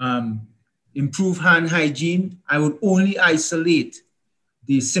improve hand hygiene. I would only isolate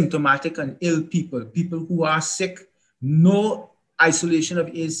the symptomatic and ill people who are sick, no isolation of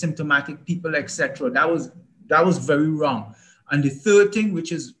asymptomatic people, etc. That was very wrong. And the third thing,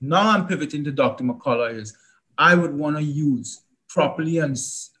 which is now I'm pivoting to Dr. McCullough, is I would want to use properly and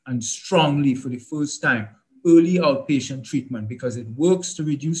strongly for the first time early outpatient treatment because it works to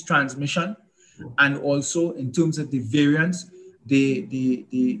reduce transmission, and also in terms of the variants, the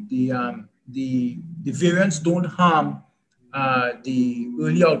variants don't harm the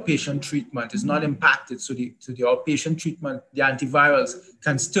early outpatient treatment. Is not impacted, so the outpatient treatment, the antivirals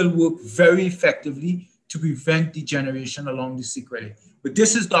can still work very effectively to prevent degeneration along the sequelae. But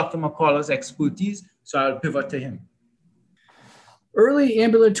this is Dr. McCullough's expertise, so I'll pivot to him. Early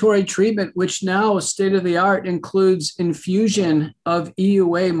ambulatory treatment, which now is state-of-the-art, includes infusion of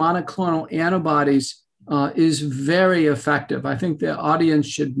EUA monoclonal antibodies, is very effective. I think the audience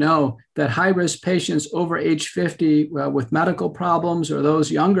should know that high-risk patients over age 50 with medical problems or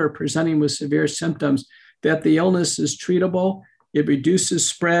those younger presenting with severe symptoms, that the illness is treatable. It reduces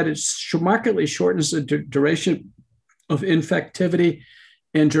spread. It markedly shortens the duration of infectivity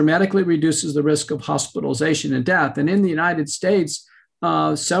and dramatically reduces the risk of hospitalization and death. And in the United States,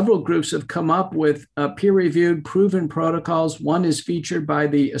 several groups have come up with peer-reviewed, proven protocols. One is featured by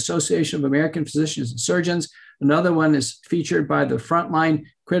the Association of American Physicians and Surgeons. Another one is featured by the Frontline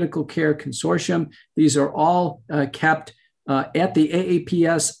Critical Care Consortium. These are all kept at the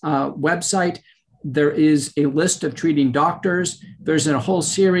AAPS website. There is a list of treating doctors. There's a whole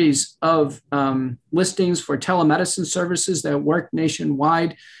series of listings for telemedicine services that work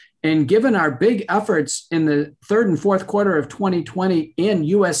nationwide. And given our big efforts in the third and fourth quarter of 2020 in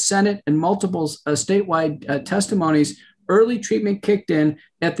U.S. Senate and multiple statewide testimonies, early treatment kicked in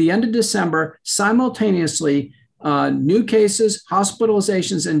at the end of December. Simultaneously, new cases,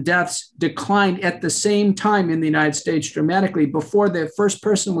 hospitalizations, and deaths declined at the same time in the United States dramatically before the first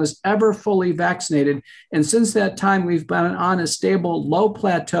person was ever fully vaccinated. And since that time, we've been on a stable, low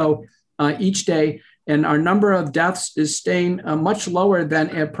plateau each day. And our number of deaths is staying much lower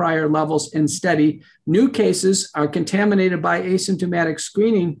than at prior levels and steady. New cases are contaminated by asymptomatic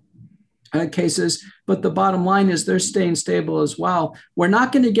screening cases, but the bottom line is they're staying stable as well. We're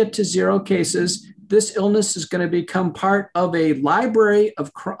not going to get to zero cases. This illness is going to become part of a library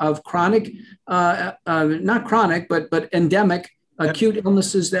of chronic, not chronic, but endemic acute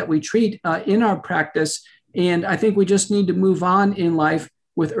illnesses that we treat in our practice. And I think we just need to move on in life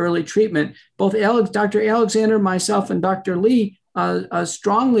with early treatment. Both Dr. Alexander, myself, and Dr. Lee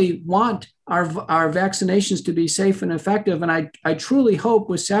strongly want our vaccinations to be safe and effective. And I truly hope,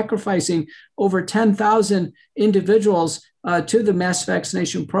 with sacrificing over 10,000 individuals to the mass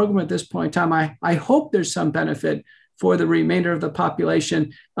vaccination program at this point in time, I hope there's some benefit for the remainder of the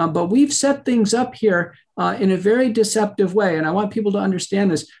population. But we've set things up here in a very deceptive way. And I want people to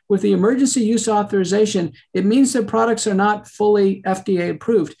understand this. With the emergency use authorization, it means that products are not fully FDA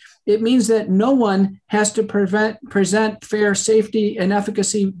approved. It means that no one has to present fair safety and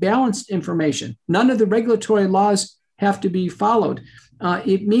efficacy balanced information. None of the regulatory laws have to be followed.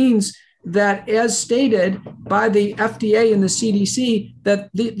 It means that, as stated by the FDA and the CDC, that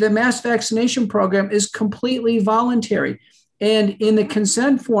the mass vaccination program is completely voluntary. And in the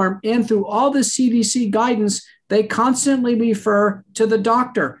consent form and through all the CDC guidance, they constantly refer to the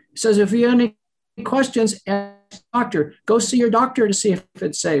doctor. It says, if you have any questions, ask the doctor. Go see your doctor to see if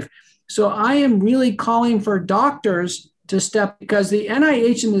it's safe. So I am really calling for doctors to step, because the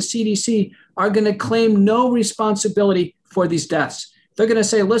NIH and the CDC are going to claim no responsibility for these deaths. They're going to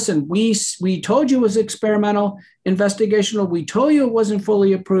say, listen, we told you it was experimental, investigational. We told you it wasn't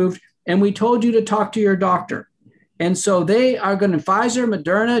fully approved, and we told you to talk to your doctor. And so they are going to, Pfizer,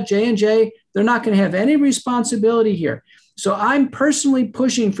 Moderna, J&J, they're not going to have any responsibility here. So I'm personally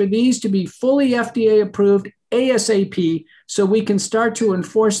pushing for these to be fully FDA approved ASAP, so we can start to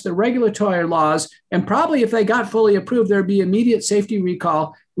enforce the regulatory laws. And probably if they got fully approved, there'd be immediate safety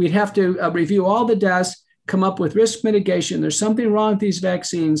recall. We'd have to review all the deaths, come up with risk mitigation. There's something wrong with these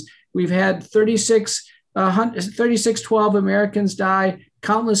vaccines. We've had 3612 Americans die,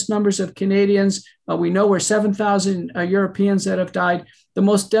 countless numbers of Canadians. We know we're 7,000 Europeans that have died. The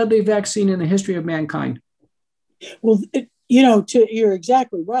most deadly vaccine in the history of mankind. Well, you're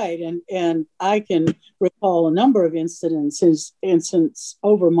exactly right. And I can recall a number of incidents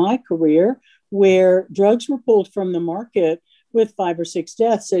over my career where drugs were pulled from the market with 5 or 6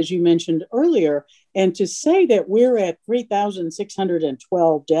 deaths, as you mentioned earlier. And to say that we're at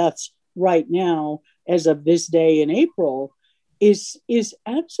 3,612 deaths right now, as of this day in April, is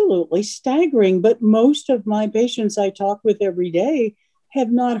absolutely staggering. But most of my patients I talk with every day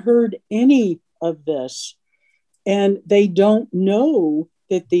have not heard any of this. And they don't know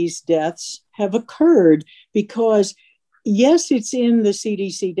that these deaths have occurred because, yes, it's in the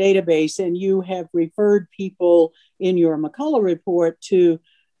CDC database, and you have referred people in your McCullough report to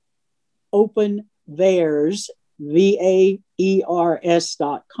OpenVAERS, VAERS.com,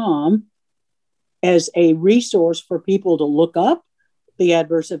 as a resource for people to look up the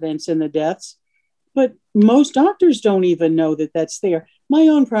adverse events and the deaths. But most doctors don't even know that that's there. My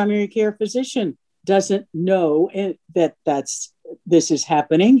own primary care physician doesn't know that this is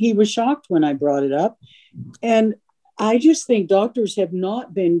happening. He was shocked when I brought it up. And I just think doctors have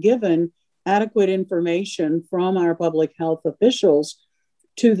not been given adequate information from our public health officials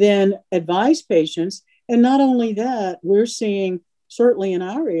to then advise patients. And not only that, we're seeing, certainly in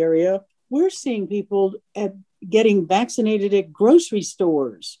our area, we're seeing people getting vaccinated at grocery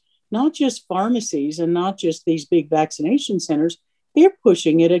stores, not just pharmacies and not just these big vaccination centers. They're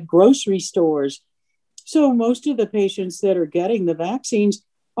pushing it at grocery stores. So most of the patients that are getting the vaccines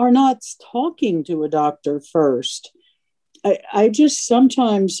are not talking to a doctor first. I just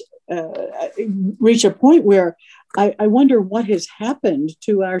sometimes reach a point where I wonder what has happened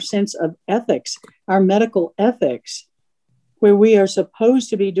to our sense of ethics, our medical ethics, where we are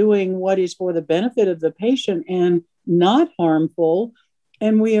supposed to be doing what is for the benefit of the patient and not harmful.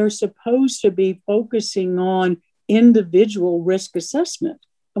 And we are supposed to be focusing on individual risk assessment.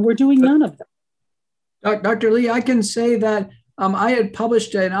 And we're doing none of that. Dr. Lee, I can say that I had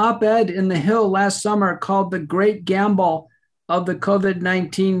published an op-ed in The Hill last summer called The Great Gamble of the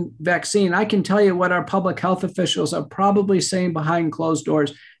COVID-19 Vaccine. I can tell you what our public health officials are probably saying behind closed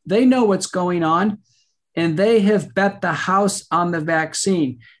doors. They know what's going on, and they have bet the house on the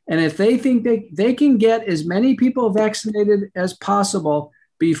vaccine. And if they think they can get as many people vaccinated as possible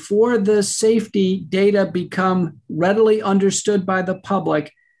before the safety data become readily understood by the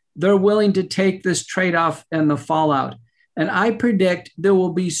public, they're willing to take this trade-off and the fallout. And I predict there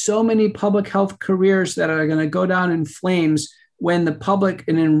will be so many public health careers that are going to go down in flames when the public,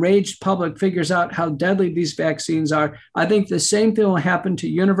 an enraged public, figures out how deadly these vaccines are. I think the same thing will happen to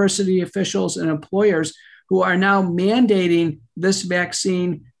university officials and employers who are now mandating this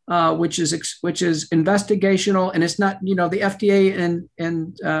vaccine, which is investigational, and it's not, the FDA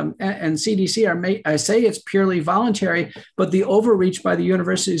and CDC I say it's purely voluntary, but the overreach by the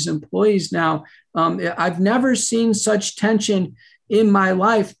university's employees now, I've never seen such tension in my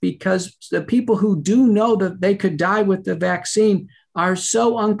life, because the people who do know that they could die with the vaccine are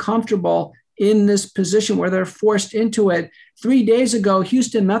so uncomfortable in this position where they're forced into it. 3 days ago,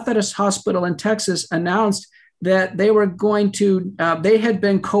 Houston Methodist Hospital in Texas announced that they were going to, they had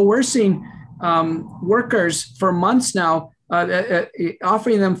been coercing workers for months now,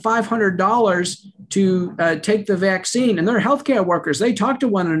 offering them $500 to take the vaccine, and they're healthcare workers. They talk to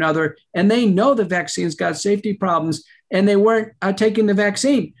one another, and they know the vaccine's got safety problems, and they weren't taking the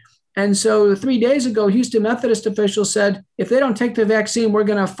vaccine. And so 3 days ago, Houston Methodist officials said, if they don't take the vaccine, we're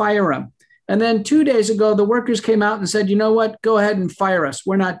going to fire them. And then 2 days ago, the workers came out and said, you know what, go ahead and fire us.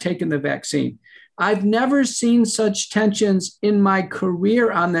 We're not taking the vaccine. I've never seen such tensions in my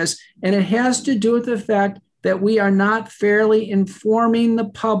career on this. And it has to do with the fact that we are not fairly informing the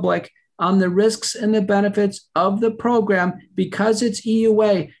public on the risks and the benefits of the program because it's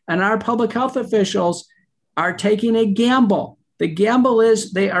EUA. And our public health officials are taking a gamble. The gamble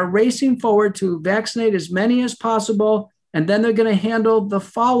is they are racing forward to vaccinate as many as possible, and then they're going to handle the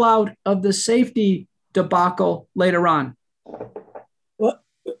fallout of the safety debacle later on. Well,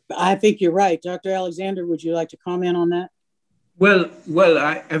 I think you're right. Dr. Alexander, would you like to comment on that? Well,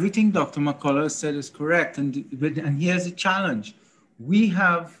 everything Dr. McCullough said is correct. And here's the challenge. We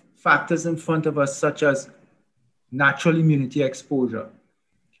have factors in front of us, such as natural immunity exposure.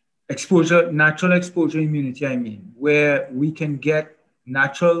 Natural exposure immunity, where we can get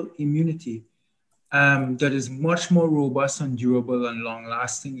natural immunity that is much more robust and durable and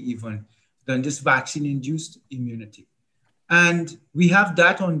long-lasting even than just vaccine-induced immunity. And we have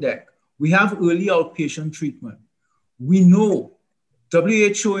that on deck. We have early outpatient treatment. We know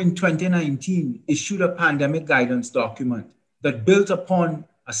WHO in 2019 issued a pandemic guidance document that built upon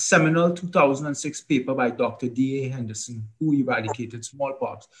a seminal 2006 paper by Dr. D.A. Henderson, who eradicated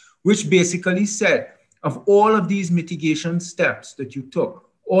smallpox, which basically said, of all of these mitigation steps that you took,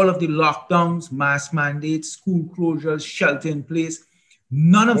 all of the lockdowns, mask mandates, school closures, shelter in place,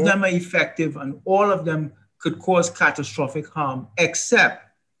 none of them are effective, and all of them could cause catastrophic harm, except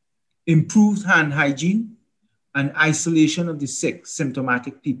improved hand hygiene and isolation of the sick,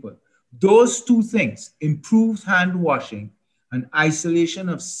 symptomatic people. Those two things, improved hand washing and isolation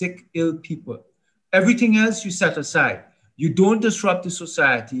of sick, ill people. Everything else you set aside. You don't disrupt the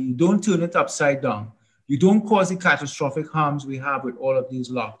society. You don't turn it upside down. You don't cause the catastrophic harms we have with all of these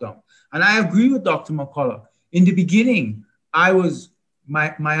lockdowns. And I agree with Dr. McCullough. In the beginning,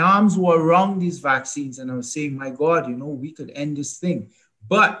 my arms were around these vaccines and I was saying, my God, we could end this thing.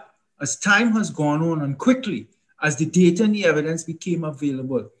 But as time has gone on and quickly, as the data and the evidence became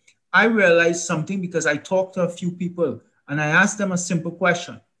available, I realized something because I talked to a few people and I asked them a simple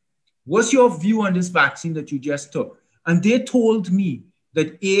question. What's your view on this vaccine that you just took? And they told me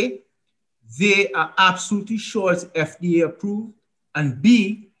that A, they are absolutely sure it's FDA approved, and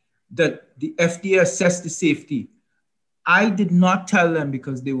B, that the FDA assessed the safety. I did not tell them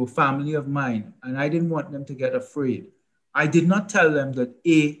because they were family of mine and I didn't want them to get afraid. I did not tell them that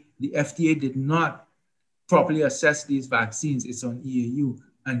A, the FDA did not properly assess these vaccines, it's on EAU,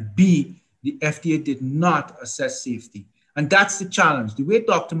 and B, the FDA did not assess safety. And that's the challenge. The way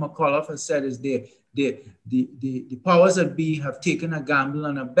Dr. McCullough has said is the powers that be have taken a gamble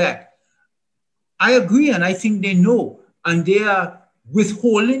and a bet. I agree, and I think they know, and they are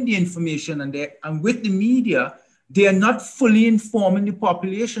withholding the information, and with the media, they are not fully informing the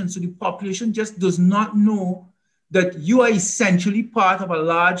population. So the population just does not know that you are essentially part of a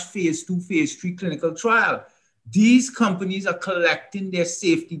large phase 2, phase 3 clinical trial. These companies are collecting their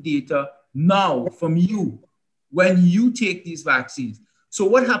safety data now from you when you take these vaccines. So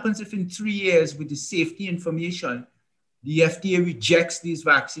what happens if in 3 years with the safety information, the FDA rejects these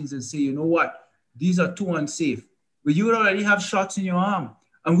vaccines and say, you know what, these are too unsafe. But you already have shots in your arm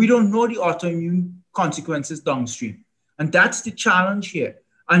and we don't know the autoimmune consequences downstream. And that's the challenge here.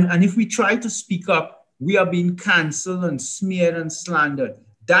 And if we try to speak up, we are being canceled and smeared and slandered.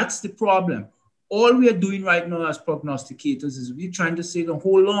 That's the problem. All we are doing right now as prognosticators is we're trying to say,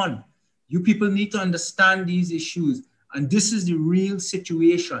 hold on, you people need to understand these issues. And this is the real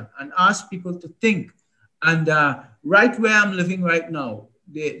situation, and ask people to think. And right where I'm living right now,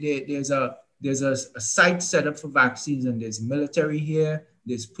 there's a site set up for vaccines, and there's military here,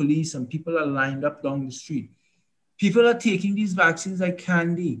 there's police, and people are lined up down the street. People are taking these vaccines like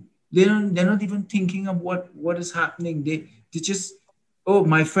candy. They're not even thinking of what is happening. They just, oh,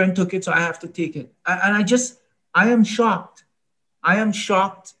 my friend took it, so I have to take it. And I am shocked. I am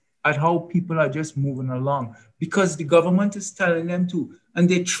shocked at how people are just moving along because the government is telling them to, and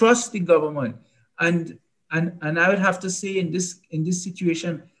they trust the government. And I would have to say in this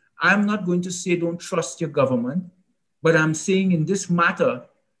situation, I'm not going to say don't trust your government, but I'm saying in this matter,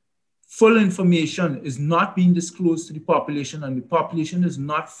 full information is not being disclosed to the population, and the population is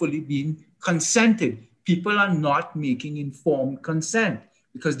not fully being consented. People are not making informed consent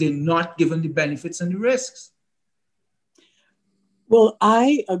because they're not given the benefits and the risks. Well,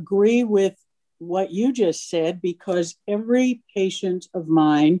 I agree with what you just said because every patient of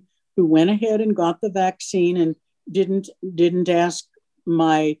mine who went ahead and got the vaccine and didn't ask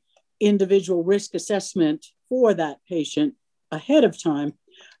my individual risk assessment for that patient ahead of time,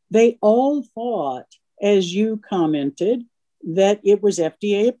 they all thought, as you commented, that it was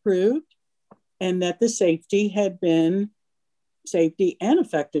FDA approved and that the safety and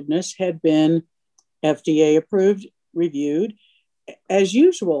effectiveness had been FDA approved, reviewed as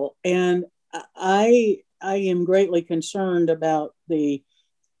usual. And I am greatly concerned about the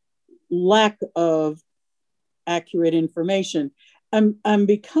lack of accurate information. I'm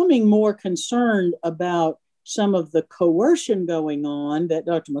becoming more concerned about some of the coercion going on that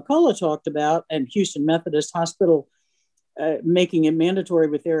Dr. McCullough talked about, and Houston Methodist Hospital making it mandatory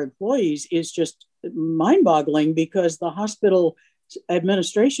with their employees is just mind-boggling, because the hospital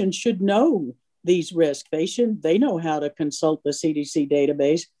administration should know these risks. They know how to consult the CDC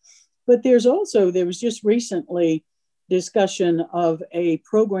database. But there was just recently discussion of a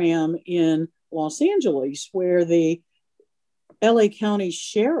program in Los Angeles where the LA County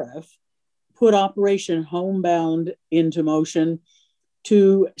Sheriff put Operation Homebound into motion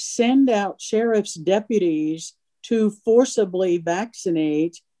to send out sheriff's deputies to forcibly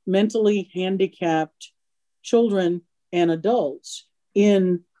vaccinate mentally handicapped children and adults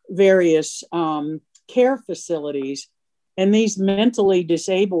in various care facilities. And these mentally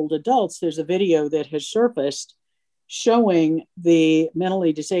disabled adults, there's a video that has surfaced showing the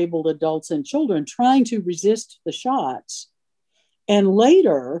mentally disabled adults and children trying to resist the shots. And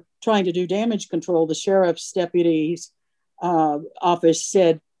later, trying to do damage control, the sheriff's deputies office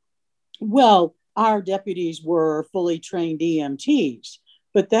said, well, our deputies were fully trained EMTs.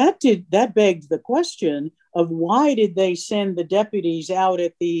 But that begged the question of why did they send the deputies out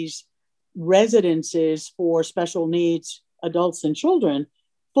at these residences for special needs adults and children,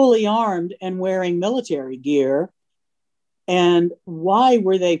 fully armed and wearing military gear? And why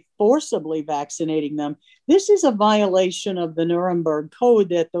were they forcibly vaccinating them? This is a violation of the Nuremberg Code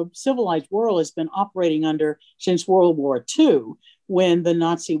that the civilized world has been operating under since World War II, when the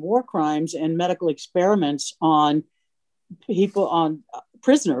Nazi war crimes and medical experiments on people, on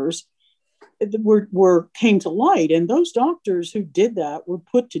prisoners, came to light. And those doctors who did that were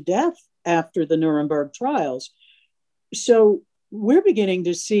put to death after the Nuremberg trials. So we're beginning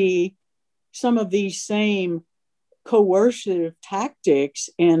to see some of these same coercive tactics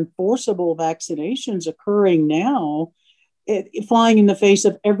and forcible vaccinations occurring now, flying in the face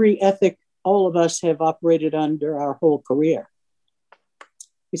of every ethic all of us have operated under our whole career.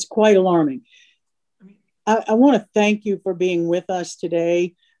 It's quite alarming. I want to thank you for being with us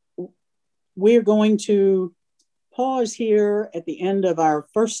today. We're going to pause here at the end of our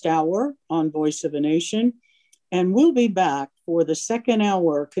first hour on Voice of a Nation, and we'll be back for the second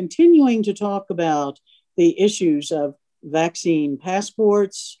hour, continuing to talk about the issues of vaccine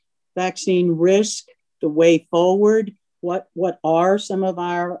passports, vaccine risk, the way forward, what are some of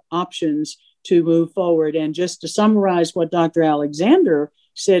our options to move forward. And just to summarize what Dr. Alexander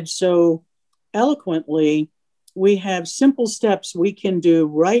said so eloquently, we have simple steps we can do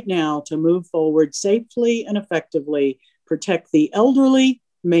right now to move forward safely and effectively, protect the elderly,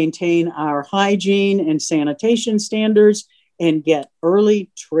 maintain our hygiene and sanitation standards, and get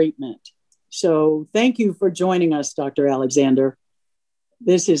early treatment. So thank you for joining us, Dr. Alexander.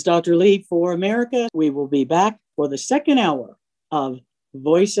 This is Dr. Lee for America. We will be back for the second hour of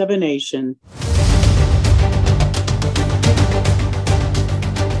Voice of a Nation.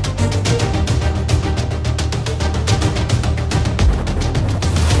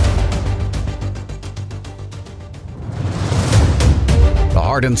 The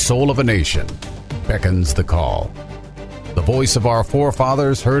heart and soul of a nation beckons the call. The voice of our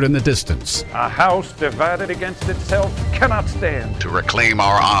forefathers heard in the distance. A house divided against itself cannot stand. To reclaim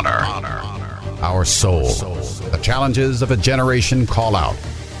our honor, our soul. The challenges of a generation call out.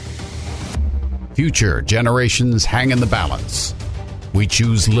 Future generations hang in the balance. We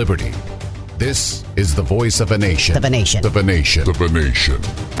choose liberty. This is the voice of a nation. Of a nation. Of a nation. Of a nation.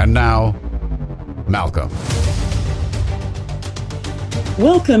 And now, Malcolm.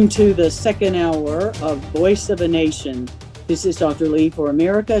 Welcome to the second hour of Voice of a Nation. This is Dr. Lee for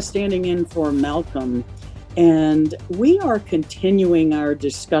America, standing in for Malcolm. And we are continuing our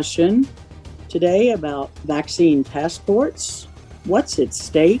discussion today about vaccine passports, what's at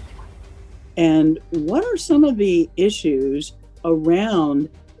stake, and what are some of the issues around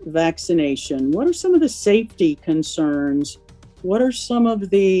vaccination? What are some of the safety concerns? What are some of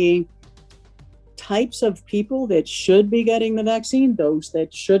the types of people that should be getting the vaccine, those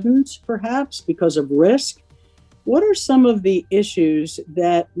that shouldn't, perhaps because of risk? What are some of the issues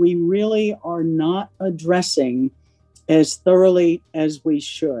that we really are not addressing as thoroughly as we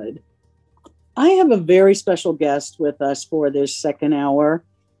should? I have a very special guest with us for this second hour.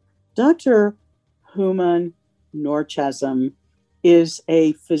 Dr. Hooman Norchasm is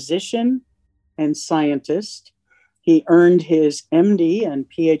a physician and scientist. He earned his MD and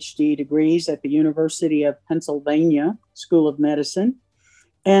PhD degrees at the University of Pennsylvania School of Medicine,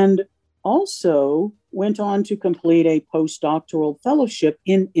 and also went on to complete a postdoctoral fellowship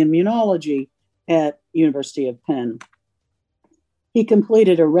in immunology at University of Penn. He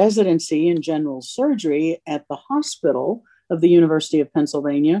completed a residency in general surgery at the hospital of the University of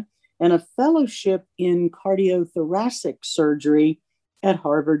Pennsylvania and a fellowship in cardiothoracic surgery at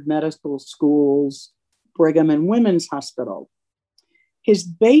Harvard Medical School's Brigham and Women's Hospital. His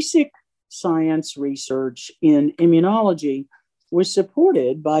basic science research in immunology was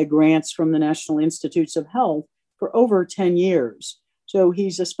supported by grants from the National Institutes of Health for over 10 years. So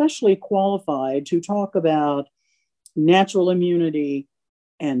he's especially qualified to talk about natural immunity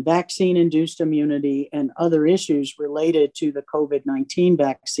and vaccine-induced immunity and other issues related to the COVID-19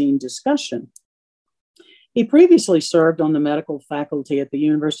 vaccine discussion. He previously served on the medical faculty at the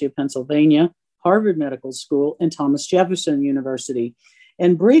University of Pennsylvania, Harvard Medical School, and Thomas Jefferson University,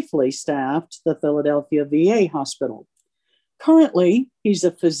 and briefly staffed the Philadelphia VA Hospital. Currently, he's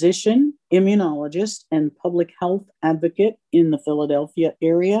a physician, immunologist, and public health advocate in the Philadelphia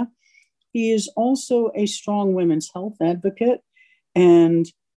area. He is also a strong women's health advocate and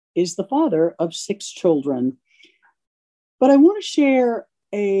is the father of 6 children. But I want to share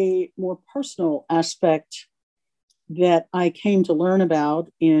a more personal aspect that I came to learn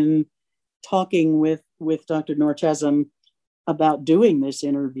about in talking with Dr. Norchasm about doing this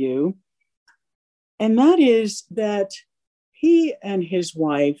interview. And that is that he and his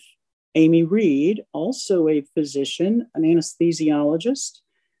wife, Amy Reed, also a physician, an anesthesiologist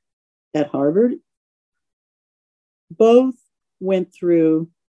at Harvard, both went through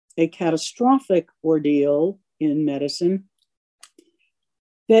a catastrophic ordeal in medicine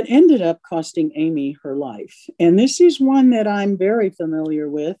that ended up costing Amy her life. And this is one that I'm very familiar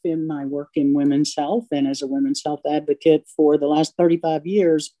with in my work in women's health and as a women's health advocate for the last 35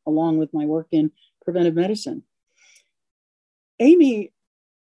 years, along with my work in preventive medicine. Amy,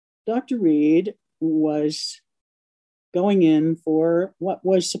 Dr. Reed was going in for what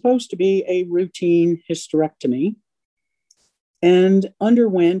was supposed to be a routine hysterectomy and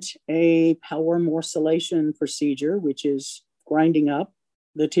underwent a power morcellation procedure, which is grinding up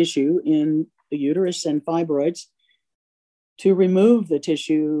the tissue in the uterus and fibroids to remove the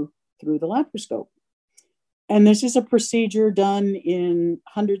tissue through the laparoscope. And this is a procedure done in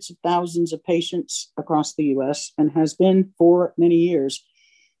hundreds of thousands of patients across the US and has been for many years.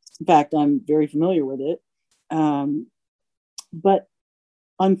 In fact, I'm very familiar with it. But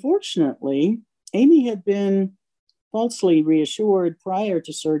unfortunately, Amy had been falsely reassured prior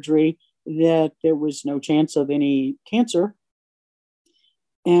to surgery that there was no chance of any cancer.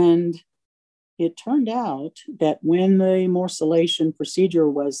 And it turned out that when the morcellation procedure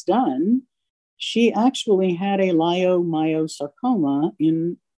was done, she actually had a leiomyosarcoma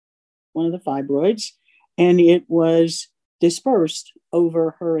in one of the fibroids, and it was dispersed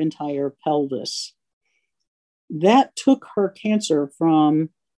over her entire pelvis. That took her cancer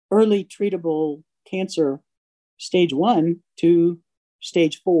from early treatable cancer stage 1 to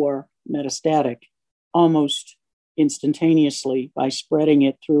stage 4 metastatic, almost instantaneously by spreading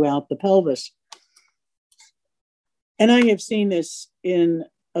it throughout the pelvis. And I have seen this in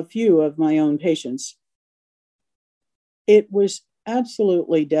a few of my own patients. It was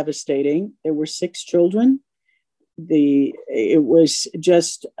absolutely devastating. There were 6 children. It was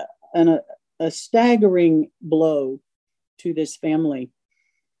just a staggering blow to this family.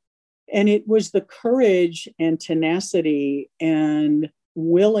 And it was the courage and tenacity and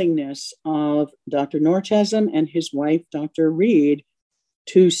willingness of Dr. Norchasm and his wife, Dr. Reed,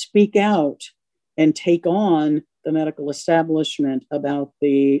 to speak out and take on the medical establishment about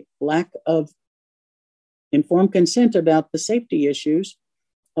the lack of informed consent about the safety issues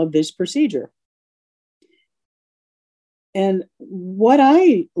of this procedure. And what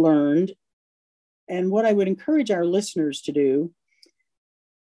I learned, and what I would encourage our listeners to do,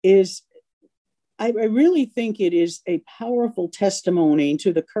 is I really think it is a powerful testimony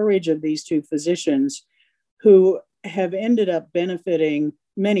to the courage of these 2 physicians who have ended up benefiting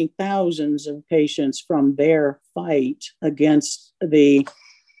many thousands of patients from their fight against the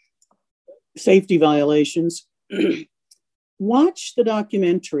safety violations. Watch the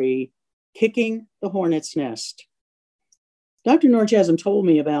documentary, Kicking the Hornet's Nest. Dr. Norchasm told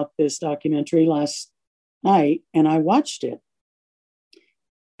me about this documentary last night, and I watched it.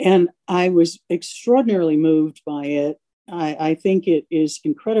 And I was extraordinarily moved by it I think it is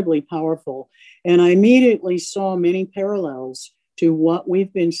incredibly powerful. And I immediately saw many parallels to what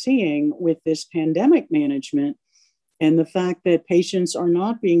we've been seeing with this pandemic management and the fact that patients are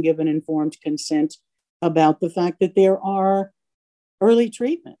not being given informed consent about the fact that there are early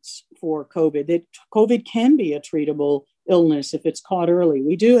treatments for COVID, that COVID can be a treatable illness if it's caught early.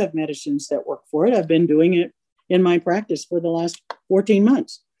 We do have medicines that work for it. I've been doing it in my practice for the last 14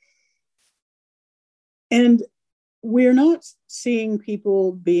 months. And we're not seeing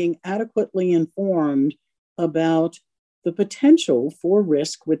people being adequately informed about the potential for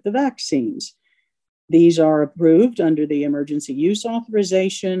risk with the vaccines. These are approved under the emergency use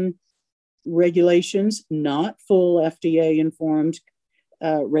authorization regulations, not full FDA informed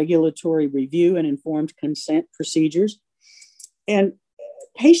regulatory review and informed consent procedures. And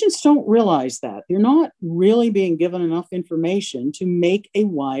patients don't realize that. They're not really being given enough information to make a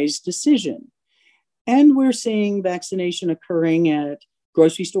wise decision. And we're seeing vaccination occurring at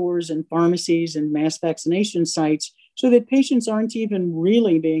grocery stores and pharmacies and mass vaccination sites so that patients aren't even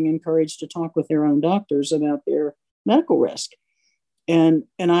really being encouraged to talk with their own doctors about their medical risk. And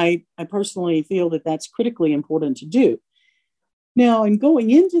I personally feel that that's critically important to do. Now, in going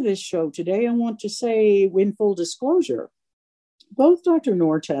into this show today, I want to say, in full disclosure, both Dr.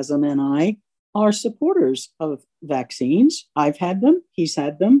 Nordhausem and I are supporters of vaccines. I've had them, he's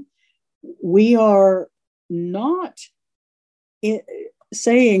had them. We are not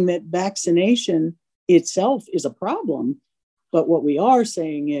saying that vaccination itself is a problem, but what we are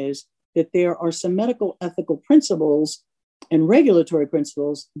saying is that there are some medical ethical principles and regulatory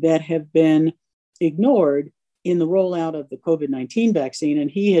principles that have been ignored in the rollout of the COVID-19 vaccine.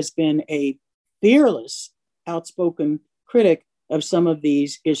 And he has been a fearless, outspoken critic of some of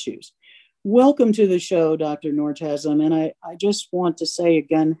these issues. Welcome to the show, Dr. Nordhausem. And I just want to say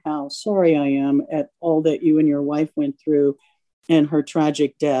again how sorry I am at all that you and your wife went through and her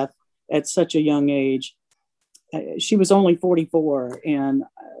tragic death at such a young age. She was only 44 and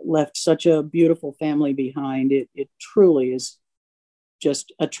left such a beautiful family behind. It truly is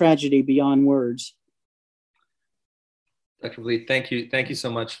just a tragedy beyond words. Dr. Lee, thank you so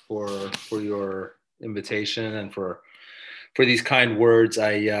much for your invitation and for these kind words.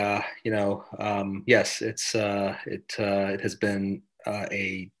 Yes, it has been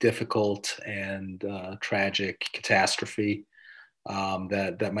a difficult and tragic catastrophe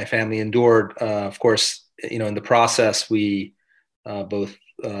that my family endured. Of course, in the process, we both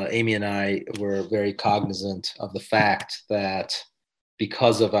Amy and I were very cognizant of the fact that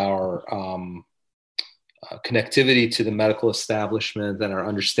because of our connectivity to the medical establishment and our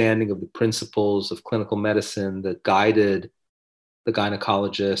understanding of the principles of clinical medicine that guided the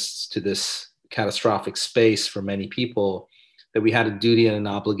gynecologists to this catastrophic space for many people, that we had a duty and an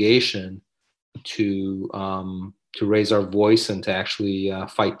obligation to raise our voice and to actually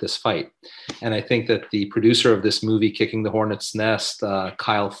fight this fight. And I think that the producer of this movie, Kicking the Hornet's Nest,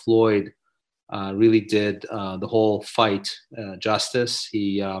 Kyle Floyd, really did the whole fight justice.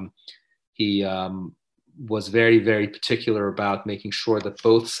 He was very, very particular about making sure that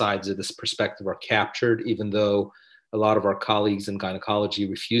both sides of this perspective are captured, even though a lot of our colleagues in gynecology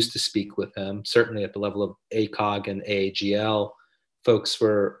refused to speak with him. Certainly at the level of ACOG and AAGL, folks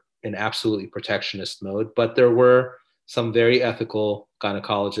were in absolutely protectionist mode, but there were some very ethical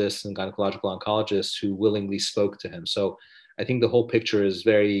gynecologists and gynecological oncologists who willingly spoke to him. So I think the whole picture is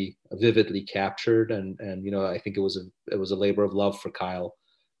very vividly captured, and I think it was a labor of love for Kyle.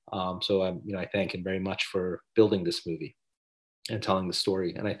 So I thank him very much for building this movie and telling the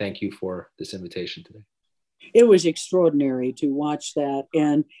story, and I thank you for this invitation today. It was extraordinary to watch that,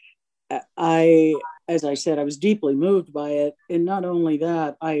 and as I said, I was deeply moved by it. And not only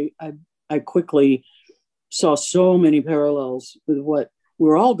that, I quickly saw so many parallels with what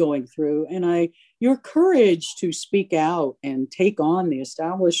we're all going through. And your courage to speak out and take on the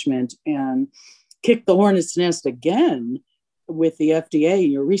establishment and kick the hornet's nest again with the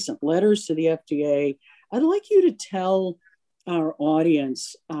FDA, your recent letters to the FDA, I'd like you to tell our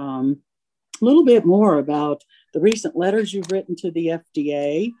audience a little bit more about the recent letters you've written to the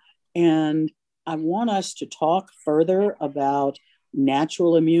FDA. And I want us to talk further about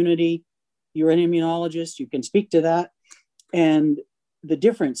natural immunity. You're an immunologist, you can speak to that, and the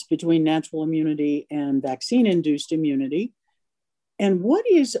difference between natural immunity and vaccine-induced immunity. And what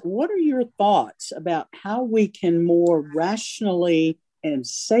are your thoughts about how we can more rationally and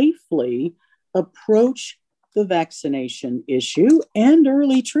safely approach the vaccination issue and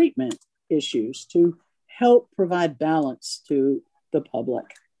early treatment issues to help provide balance to the public?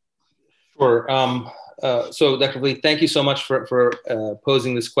 Sure. So Dr. Lee, thank you so much for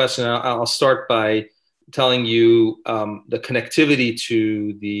posing this question. I'll start by telling you the connectivity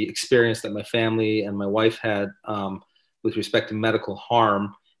to the experience that my family and my wife had with respect to medical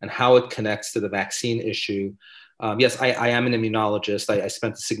harm and how it connects to the vaccine issue. Yes, I am an immunologist. I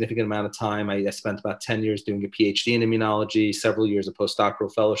spent a significant amount of time. I spent about 10 years doing a PhD in immunology, several years of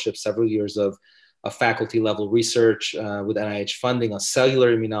postdoctoral fellowship, several years of faculty level research with NIH funding on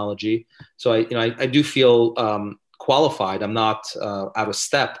cellular immunology. So I do feel qualified. I'm not out of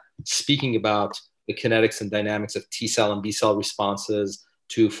step speaking about the kinetics and dynamics of T cell and B cell responses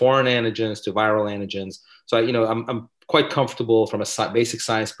to foreign antigens, to viral antigens. So I'm quite comfortable from a basic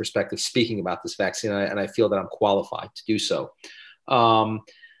science perspective speaking about this vaccine, and I feel that I'm qualified to do so.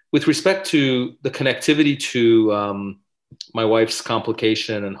 With respect to the connectivity to my wife's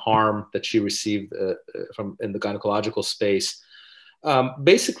complication and harm that she received from in the gynecological space,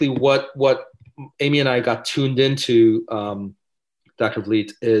 basically what Amy and I got tuned into, Dr.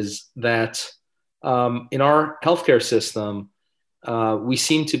 Vliet, is that in our healthcare system, we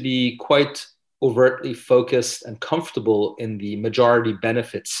seem to be quite overtly focused and comfortable in the majority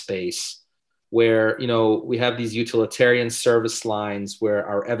benefit space, where we have these utilitarian service lines where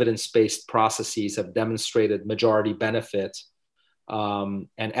our evidence-based processes have demonstrated majority benefit and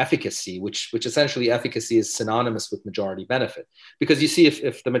efficacy, which essentially efficacy is synonymous with majority benefit. Because you see,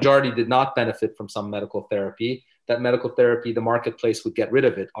 if the majority did not benefit from some medical therapy, that medical therapy, the marketplace would get rid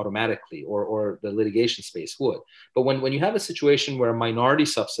of it automatically, or the litigation space would. But when you have a situation where a minority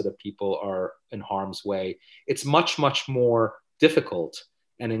subset of people are in harm's way, it's much, much more difficult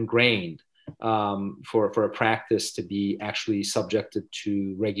and ingrained for a practice to be actually subjected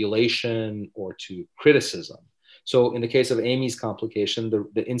to regulation or to criticism. So in the case of Amy's complication,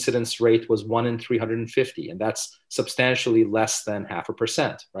 the incidence rate was 1 in 350, and that's substantially less than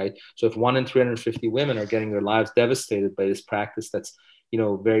 0.5%, right? So if 1 in 350 women are getting their lives devastated by this practice that's,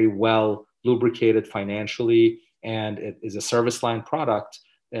 very well lubricated financially, and it is a service line product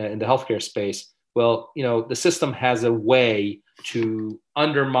in the healthcare space, well, the system has a way to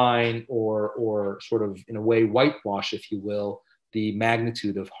undermine or sort of, in a way, whitewash, if you will, the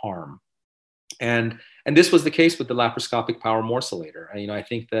magnitude of harm. And this was the case with the laparoscopic power morcellator. I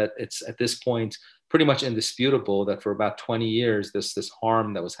think that it's at this point pretty much indisputable that for about 20 years, this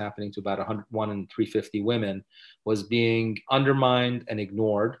harm that was happening to about 1 in 350 women was being undermined and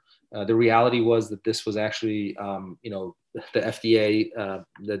ignored. The reality was that this was actually, the FDA,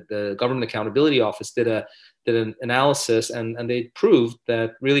 the Government Accountability Office did an analysis, and they proved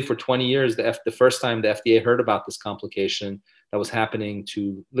that really for 20 years, the first time the FDA heard about this complication that was happening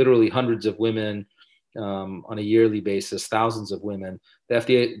to literally hundreds of women on a yearly basis, thousands of women, the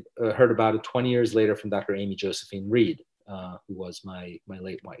FDA heard about it 20 years later from Dr. Amy Josephine Reed, who was my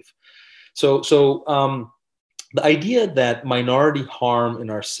late wife. So the idea that minority harm in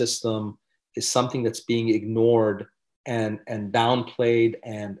our system is something that's being ignored and downplayed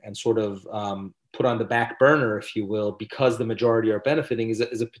and sort of put on the back burner, if you will, because the majority are benefiting is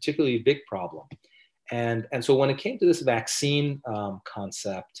a particularly big problem. And so when it came to this vaccine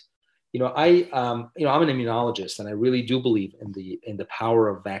concept, I'm an immunologist, and I really do believe in the power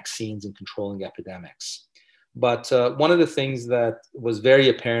of vaccines in controlling epidemics. But one of the things that was very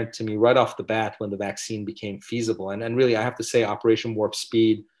apparent to me right off the bat when the vaccine became feasible, and really I have to say Operation Warp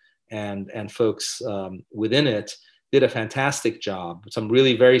Speed and folks within it did a fantastic job. Some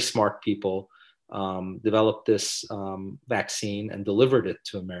really very smart people developed this vaccine and delivered it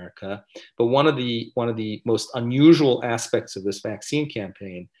to America. But one of the most unusual aspects of this vaccine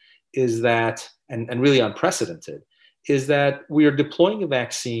campaign is that, and really unprecedented, is that we are deploying a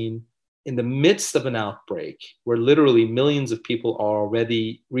vaccine in the midst of an outbreak where literally millions of people are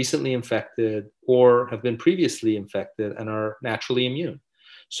already recently infected or have been previously infected and are naturally immune.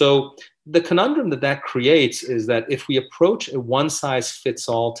 So the conundrum that creates is that if we approach a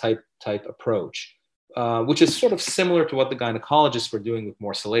one-size-fits-all type approach, which is sort of similar to what the gynecologists were doing with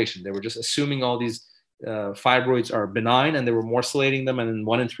morcellation. They were just assuming all these fibroids are benign, and they were morcellating them. And in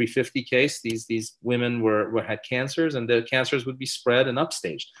 1 in 350 case, these women had cancers, and the cancers would be spread and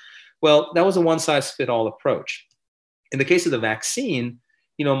upstaged. Well, that was a one-size-fits-all approach. In the case of the vaccine,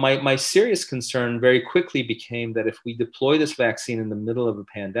 my serious concern very quickly became that if we deploy this vaccine in the middle of a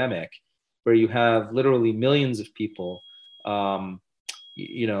pandemic, where you have literally millions of people,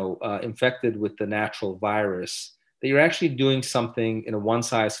 infected with the natural virus, that you're actually doing something in a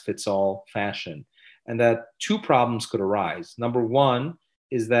one-size-fits-all fashion, and that two problems could arise. Number one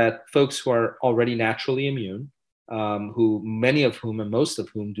is that folks who are already naturally immune, who many of whom and most of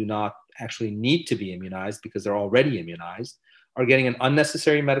whom do not actually need to be immunized because they're already immunized, are getting an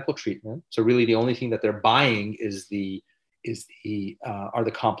unnecessary medical treatment. So really the only thing that they're buying is the are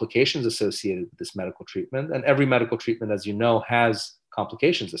the complications associated with this medical treatment. And every medical treatment, as you know, has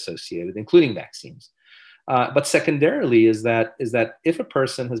complications associated, including vaccines. But secondarily is that if a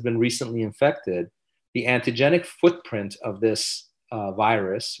person has been recently infected, the antigenic footprint of this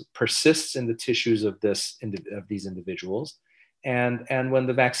virus persists in the tissues of these individuals. And when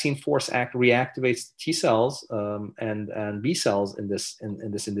the vaccine force act reactivates T cells and B cells in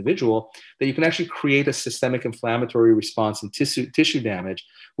this individual, that you can actually create a systemic inflammatory response and tissue damage,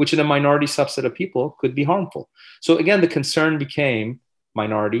 which in a minority subset of people could be harmful. So again, the concern became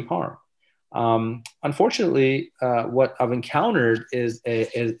minority harm. Unfortunately, what I've encountered is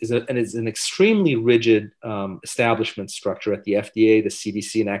an extremely rigid establishment structure at the FDA, the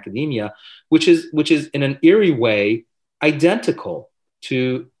CDC, and academia, which is in an eerie way identical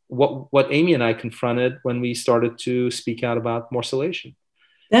to what Amy and I confronted when we started to speak out about morcellation.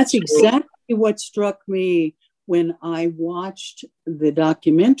 That's exactly what struck me when I watched the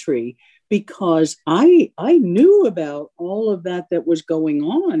documentary, because I knew about all of that was going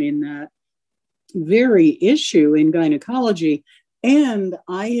on in that very issue in gynecology. And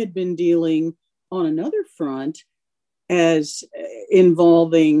I had been dealing on another front as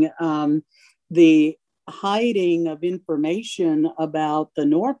involving the hiding of information about the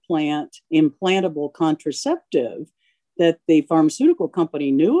Norplant implantable contraceptive, that the pharmaceutical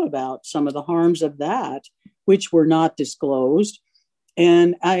company knew about some of the harms of that, which were not disclosed.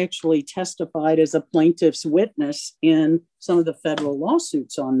 And I actually testified as a plaintiff's witness in some of the federal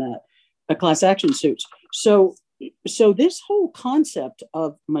lawsuits on that, class action suits. So this whole concept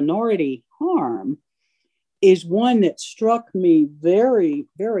of minority harm is one that struck me very,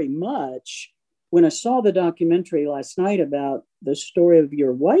 very much when I saw the documentary last night about the story of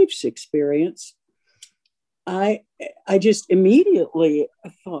your wife's experience. I just immediately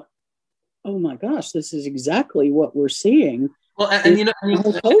thought, oh my gosh, this is exactly what we're seeing. Well, and you know, the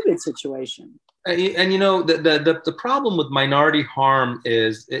whole COVID situation. And you know, the problem with minority harm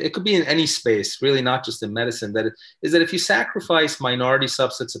is it could be in any space, really, not just in medicine. That if you sacrifice minority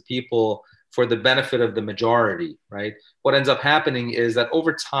subsets of people for the benefit of the majority, right? What ends up happening is that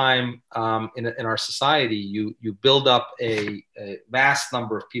over time in our society, you build up a vast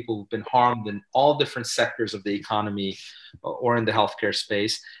number of people who've been harmed in all different sectors of the economy or in the healthcare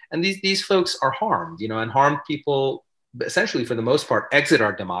space, and these folks are harmed, you know, and harmed people essentially, for the most part, exit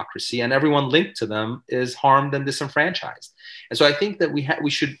our democracy, and everyone linked to them is harmed and disenfranchised. And so I think that we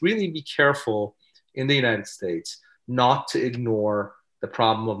should really be careful in the United States not to ignore the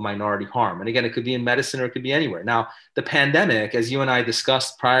problem of minority harm. And again, it could be in medicine or it could be anywhere. Now, the pandemic, as you and I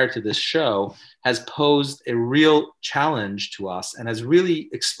discussed prior to this show, has posed a real challenge to us and has really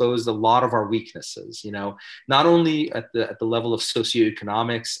exposed a lot of our weaknesses, you know, not only at the level of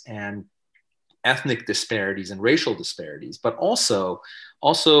socioeconomics and ethnic disparities and racial disparities, but also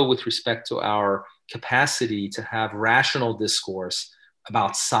with respect to our capacity to have rational discourse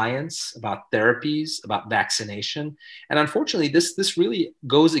about science, about therapies, about vaccination. And unfortunately, this really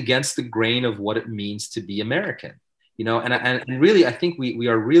goes against the grain of what it means to be American. You know, and really, I think we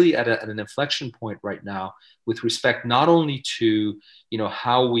are really at an inflection point right now with respect not only to, you know,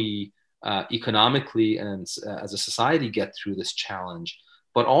 how we economically and as a society get through this challenge,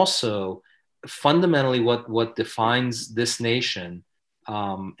 but also fundamentally what defines this nation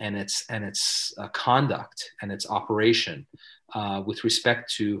and its conduct and its operation with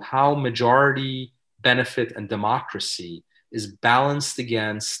respect to how majority benefit and democracy is balanced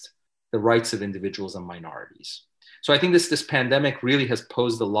against the rights of individuals and minorities. So I think this pandemic really has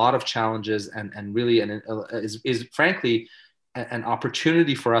posed a lot of challenges and really is frankly an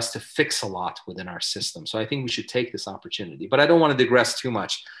opportunity for us to fix a lot within our system. So I think we should take this opportunity. But I don't want to digress too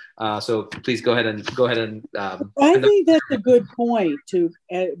much. So please go ahead and. I think that's a good point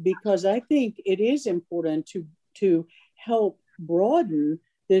because I think it is important to help broaden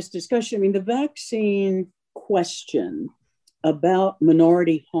this discussion. I mean, the vaccine question about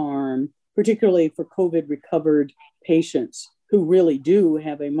minority harm, particularly for COVID recovered patients who really do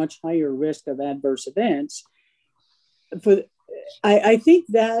have a much higher risk of adverse events. I think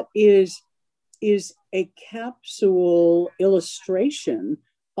that is a capsule illustration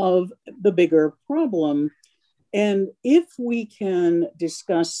of the bigger problem. And if we can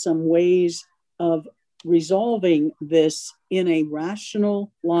discuss some ways of resolving this in a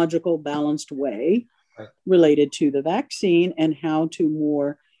rational, logical, balanced way related to the vaccine and how to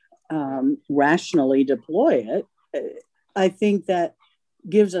more rationally deploy it, I think that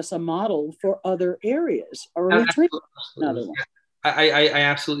gives us a model for other areas. Early treatment, another one. I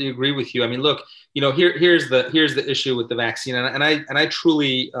absolutely agree with you. I mean, look, you know, here's the issue with the vaccine, and I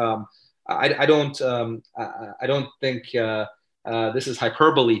truly I don't think this is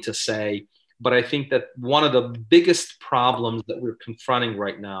hyperbole to say, but I think that one of the biggest problems that we're confronting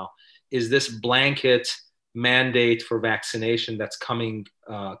right now is this blanket mandate for vaccination that's coming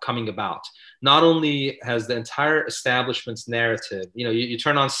about. Not only has the entire establishment's narrative, you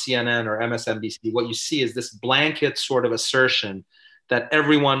turn on CNN or MSNBC, what you see is this blanket sort of assertion that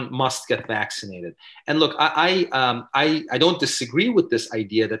everyone must get vaccinated. And look, I don't disagree with this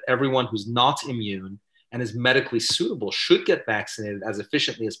idea that everyone who's not immune and is medically suitable should get vaccinated as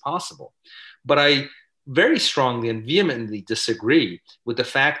efficiently as possible. But I very strongly and vehemently disagree with the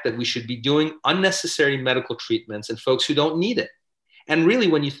fact that we should be doing unnecessary medical treatments in folks who don't need it. And really,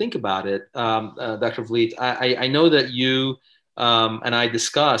 when you think about it, Dr. Vliet, I know that you and I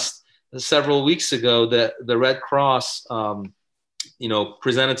discussed several weeks ago that the Red Cross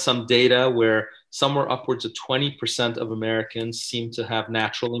presented some data where somewhere upwards of 20% of Americans seem to have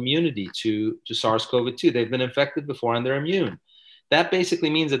natural immunity to SARS-CoV-2. They've been infected before and they're immune. That basically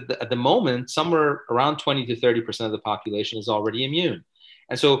means that at the moment, somewhere around 20 to 30% of the population is already immune.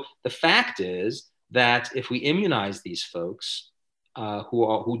 And so the fact is that if we immunize these folks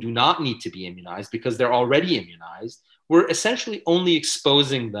who do not need to be immunized because they're already immunized, we're essentially only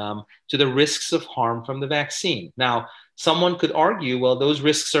exposing them to the risks of harm from the vaccine. Now, someone could argue, well, those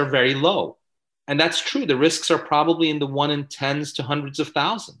risks are very low. And that's true. The risks are probably in the 1 in 10s to hundreds of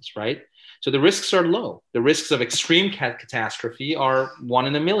thousands, right? So the risks are low. The risks of extreme catastrophe are 1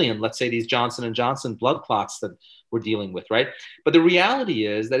 in a million. Let's say these Johnson & Johnson blood clots that we're dealing with, right? But the reality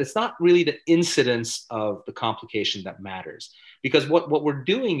is that it's not really the incidence of the complication that matters. Because what we're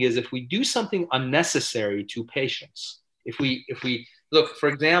doing is if we do something unnecessary to patients, if we look, for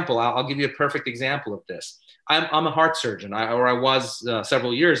example, I'll give you a perfect example of this. I'm a heart surgeon, I was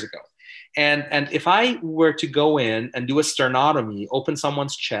several years ago. And if I were to go in and do a sternotomy, open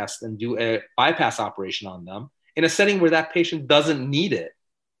someone's chest and do a bypass operation on them in a setting where that patient doesn't need it,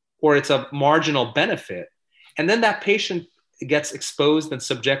 or it's a marginal benefit, and then that patient gets exposed and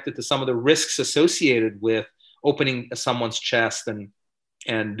subjected to some of the risks associated with opening someone's chest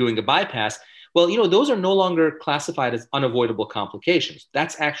and doing a bypass, well, those are no longer classified as unavoidable complications.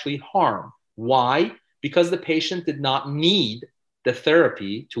 That's actually harm. Why? Because the patient did not need the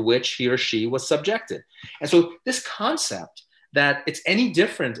therapy to which he or she was subjected. And so this concept that it's any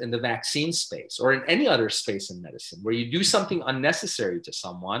different in the vaccine space or in any other space in medicine where you do something unnecessary to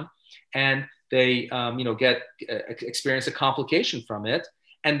someone and they experience a complication from it,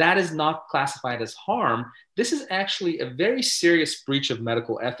 and that is not classified as harm, this is actually a very serious breach of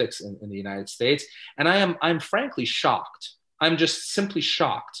medical ethics in the United States. And I'm frankly shocked. I'm just simply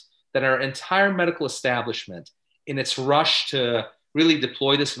shocked that our entire medical establishment, in its rush to really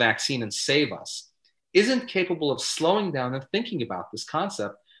deploy this vaccine and save us, isn't capable of slowing down and thinking about this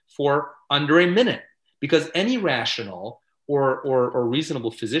concept for under a minute. Because any rational or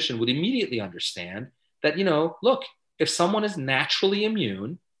reasonable physician would immediately understand that, look, if someone is naturally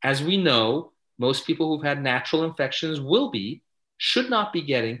immune, as we know, most people who've had natural infections should not be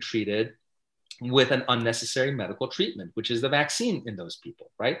getting treated with an unnecessary medical treatment, which is the vaccine in those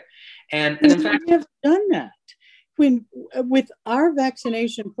people, right? And in fact, we have done that. With our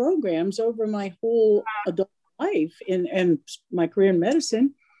vaccination programs over my whole adult life and my career in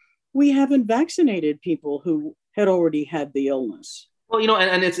medicine, we haven't vaccinated people who had already had the illness. Well,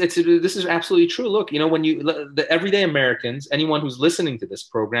 and this is absolutely true. Look, when the everyday Americans, anyone who's listening to this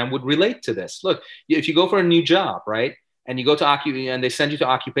program would relate to this. Look, if you go for a new job, right, and you go to and they send you to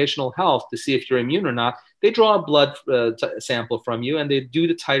occupational health to see if you're immune or not, they draw a blood sample from you and they do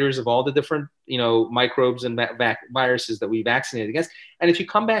the titers of all the different, microbes and viruses that we vaccinated against. And if you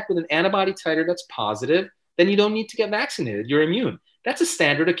come back with an antibody titer that's positive, then you don't need to get vaccinated. You're immune. That's a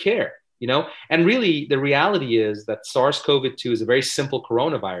standard of care. And really the reality is that SARS-CoV-2 is a very simple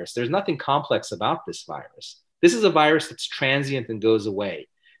coronavirus. There's nothing complex about this virus. This is a virus that's transient and goes away.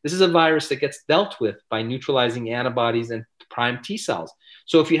 This is a virus that gets dealt with by neutralizing antibodies and prime T cells.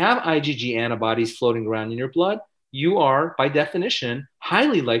 So if you have IgG antibodies floating around in your blood, you are, by definition,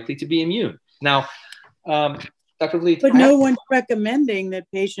 highly likely to be immune. Now, Dr. Vliet. But no one's recommending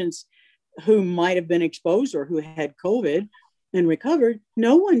that patients who might have been exposed or who had COVID and recovered,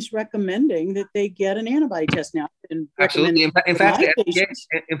 no one's recommending that they get an antibody test now. Absolutely. In fact,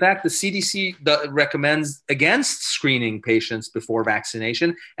 the CDC recommends against screening patients before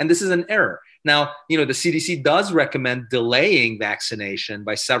vaccination, and this is an error. Now, the CDC does recommend delaying vaccination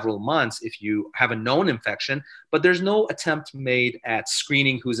by several months if you have a known infection, but there's no attempt made at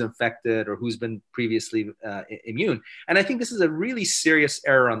screening who's infected or who's been previously immune. And I think this is a really serious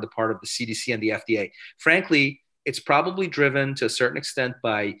error on the part of the CDC and the FDA. Frankly, it's probably driven to a certain extent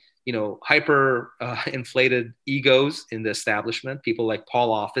by hyper inflated egos in the establishment, people like Paul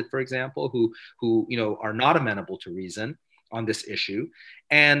Offit, for example, who are not amenable to reason on this issue.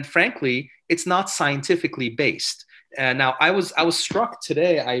 And frankly, it's not scientifically based. Now, I was struck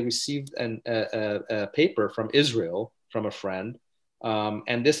today. I received a paper from Israel from a friend,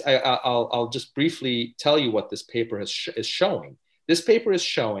 and this I'll just briefly tell you what this paper is showing. This paper is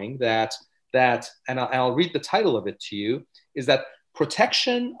showing that, and I'll read the title of it to you, is that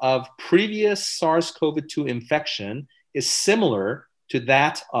protection of previous SARS-CoV-2 infection is similar to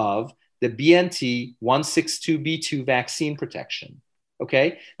that of the BNT 162b2 vaccine protection.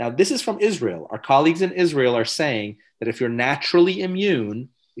 Okay, now this is from Israel. Our colleagues in Israel are saying that if you're naturally immune,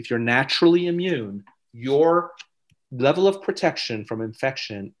 your level of protection from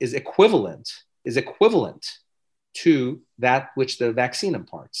infection is equivalent to that which the vaccine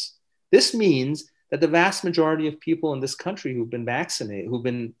imparts. This means that the vast majority of people in this country who've been vaccinated, who've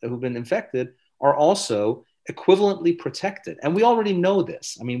been infected, are also equivalently protected. And we already know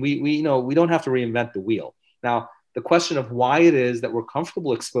this. I mean, we know we don't have to reinvent the wheel. Now, the question of why it is that we're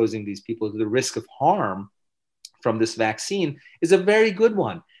comfortable exposing these people to the risk of harm from this vaccine is a very good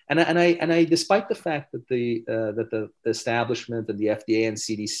one. And I despite the fact that the establishment and the FDA and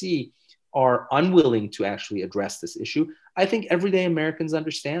CDC are unwilling to actually address this issue, I think everyday Americans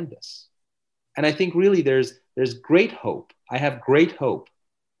understand this. And I think really there's great hope. I have great hope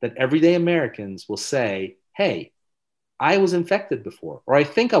that everyday Americans will say, hey, I was infected before, or I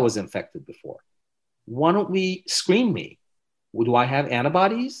think I was infected before. Why don't we screen me? Do I have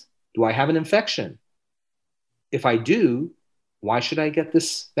antibodies? Do I have an infection? If I do, why should I get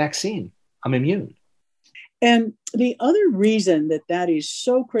this vaccine? I'm immune. And the other reason that is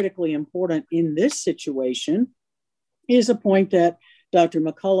so critically important in this situation is a point that Dr.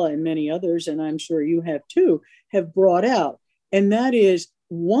 McCullough and many others, and I'm sure you have too, have brought out. And that is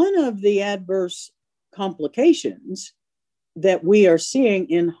one of the adverse complications that we are seeing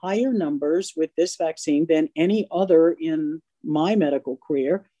in higher numbers with this vaccine than any other in my medical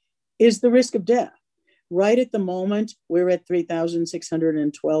career is the risk of death. Right at the moment, we're at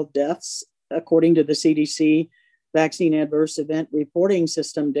 3,612 deaths, according to the CDC Vaccine Adverse Event Reporting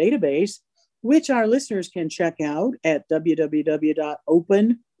System database, which our listeners can check out at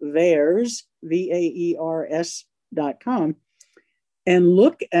www.openvaers.com and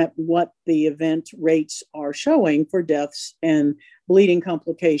look at what the event rates are showing for deaths and bleeding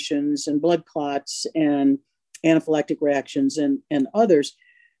complications and blood clots and anaphylactic reactions and others.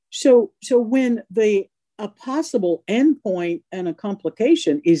 So when a possible endpoint and a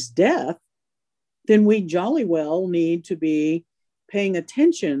complication is death, then we jolly well need to be paying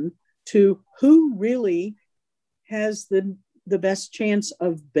attention to who really has the best chance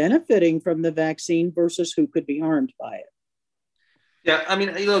of benefiting from the vaccine versus who could be harmed by it. Yeah, I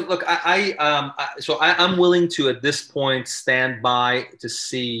mean, look, I'm willing to, at this point, stand by to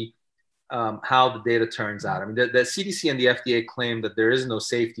see how the data turns out. I mean, the CDC and the FDA claim that there is no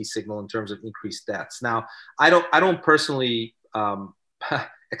safety signal in terms of increased deaths. Now, I don't personally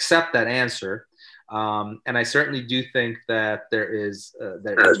accept that answer. And I certainly do think that there is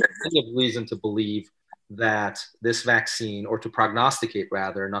plenty of reason to believe that this vaccine, or to prognosticate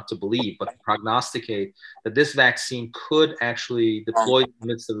rather, not to believe, but to prognosticate that this vaccine could actually, deployed in the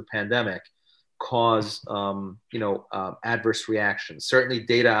midst of the pandemic, cause adverse reactions. Certainly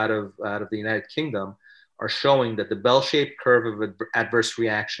data out of the United Kingdom are showing that the bell-shaped curve of adverse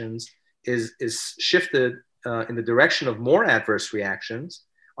reactions is shifted in the direction of more adverse reactions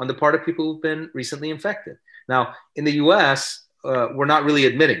on the part of people who've been recently infected. Now, in the US, we're not really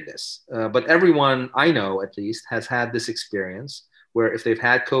admitting this, but everyone I know, at least, has had this experience where if they've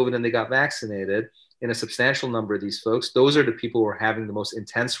had COVID and they got vaccinated, in a substantial number of these folks, those are the people who are having the most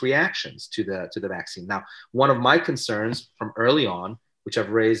intense reactions to the vaccine. Now, one of my concerns from early on, which I've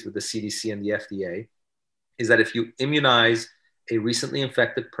raised with the CDC and the FDA, is that if you immunize a recently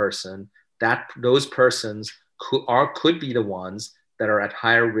infected person, that those persons could be the ones that are at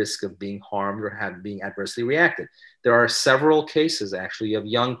higher risk of being harmed or being adversely reacted. There are several cases, actually, of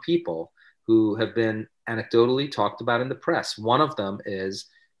young people who have been anecdotally talked about in the press. One of them is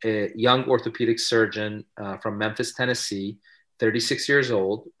a young orthopedic surgeon from Memphis, Tennessee, 36 years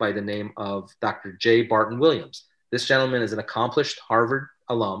old, by the name of Dr. J. Barton Williams. This gentleman is an accomplished Harvard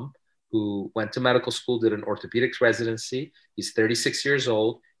alum who went to medical school, did an orthopedics residency. He's 36 years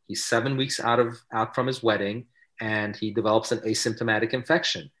old. He's 7 weeks out from his wedding, and he develops an asymptomatic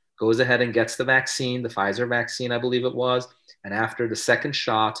infection. Goes ahead and gets the vaccine, the Pfizer vaccine, I believe it was. And after the second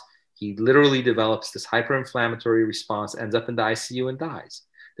shot, he literally develops this hyperinflammatory response, ends up in the ICU and dies.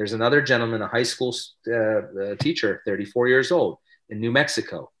 There's another gentleman, a high school teacher, 34 years old, in New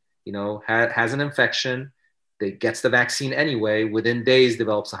Mexico. has an infection, that gets the vaccine anyway, within days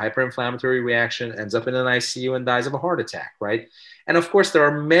develops a hyperinflammatory reaction, ends up in an ICU and dies of a heart attack, right? And of course, there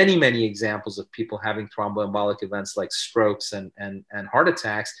are many, many examples of people having thromboembolic events like strokes and heart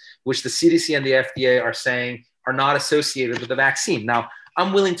attacks, which the CDC and the FDA are saying are not associated with the vaccine. Now,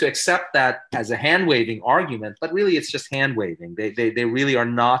 I'm willing to accept that as a hand-waving argument, but really it's just hand-waving. They really are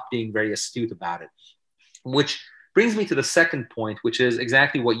not being very astute about it, which brings me to the second point, which is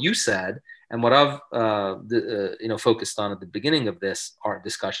exactly what you said and what I've focused on at the beginning of this our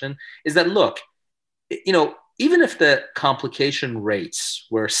discussion is that, look, even if the complication rates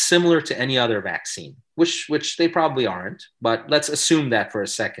were similar to any other vaccine, which they probably aren't, but let's assume that for a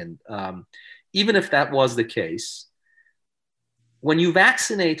second, even if that was the case, when you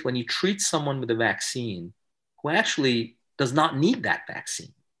treat someone with a vaccine who actually does not need that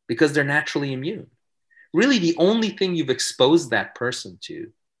vaccine because they're naturally immune, really the only thing you've exposed that person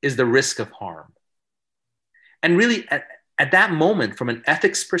to is the risk of harm. And really at that moment, from an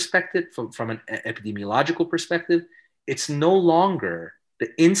ethics perspective, from an epidemiological perspective, it's no longer the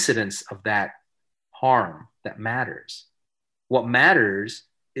incidence of that harm that matters. What matters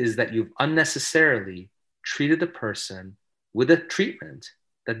is that you've unnecessarily treated the person with a treatment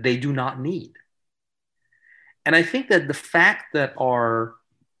that they do not need. And I think that the fact that our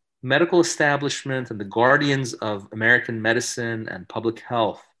medical establishment and the guardians of American medicine and public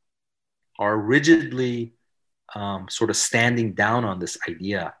health are rigidly sort of standing down on this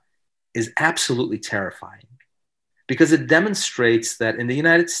idea is absolutely terrifying, because it demonstrates that in the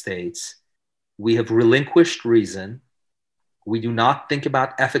United States, we have relinquished reason. We do not think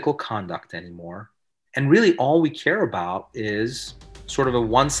about ethical conduct anymore. And really all we care about is sort of a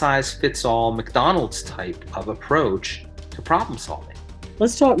one-size-fits-all McDonald's type of approach to problem solving.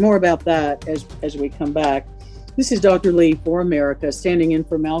 Let's talk more about that as we come back. This is Dr. Lee for America, standing in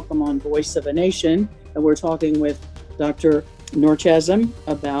for Malcolm on Voice of a Nation, and we're talking with Dr. Norchazem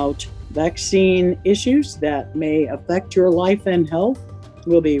about vaccine issues that may affect your life and health.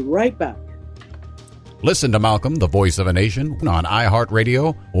 We'll be right back. Listen to Malcolm, the Voice of a Nation, on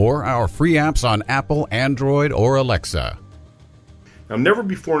iHeartRadio or our free apps on Apple, Android, or Alexa. Now, never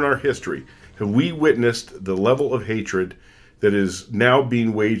before in our history have we witnessed the level of hatred that is now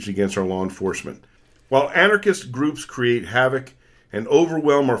being waged against our law enforcement. While anarchist groups create havoc and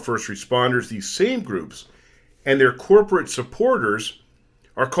overwhelm our first responders, these same groups and their corporate supporters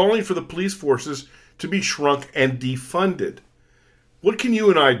are calling for the police forces to be shrunk and defunded. What can you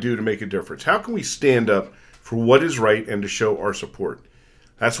and I do to make a difference? How can we stand up for what is right and to show our support?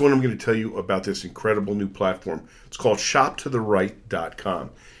 That's what I'm going to tell you about this incredible new platform. It's called shoptotheright.com.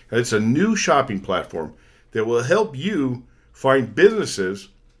 And it's a new shopping platform that will help you find businesses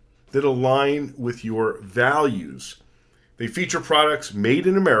that align with your values. They feature products made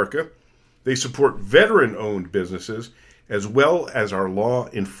in America. They support veteran-owned businesses as well as our law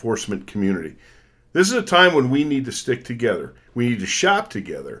enforcement community. This is a time when we need to stick together. We need to shop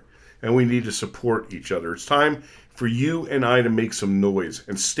together, and we need to support each other. It's time for you and I to make some noise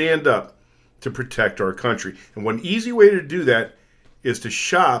and stand up to protect our country. And one easy way to do that is to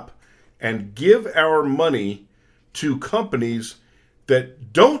shop and give our money to companies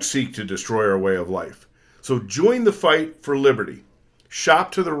that don't seek to destroy our way of life. So join the fight for liberty.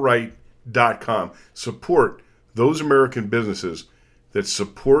 ShopToTheRight.com. Support those American businesses that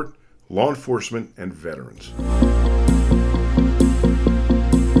support law enforcement and veterans.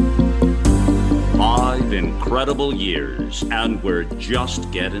 5 incredible years, and we're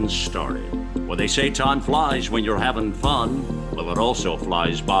just getting started. Well, they say time flies when you're having fun. Well, it also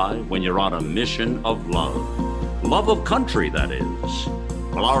flies by when you're on a mission of love. Love of country, that is.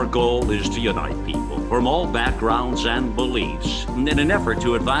 Well, our goal is to unite people from all backgrounds and beliefs in an effort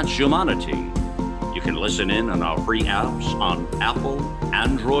to advance humanity. You can listen in on our free apps on Apple,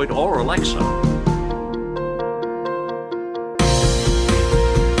 Android, or Alexa.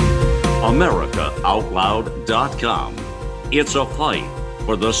 AmericaOutloud.com. It's a fight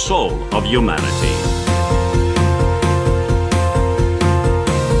for the soul of humanity.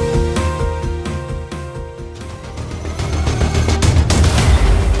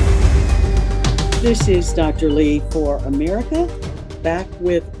 This is Dr. Lee for America, back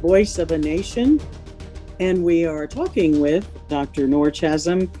with Voice of a Nation, and we are talking with Dr.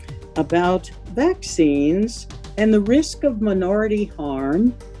 Norchazem about vaccines and the risk of minority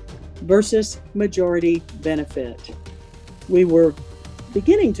harm versus majority benefit. We were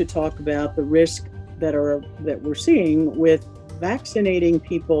beginning to talk about the risk that we're seeing with vaccinating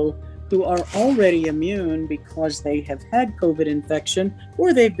people who are already immune because they have had COVID infection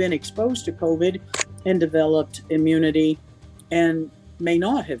or they've been exposed to COVID and developed immunity. And may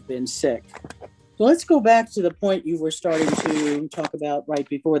not have been sick. So let's go back to the point you were starting to talk about right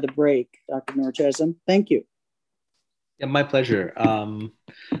before the break, Dr. Norchesm. Thank you. Yeah, my pleasure. I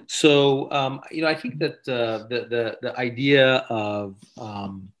think that the idea of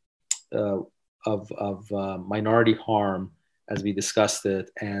minority harm, as we discussed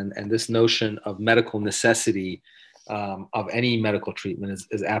it, and this notion of medical necessity of any medical treatment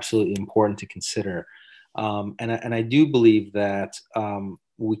is absolutely important to consider. And I do believe that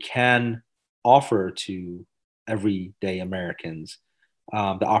we can offer to everyday Americans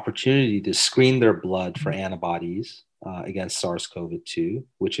the opportunity to screen their blood for antibodies against SARS-CoV-2,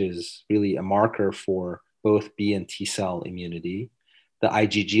 which is really a marker for both B and T cell immunity. The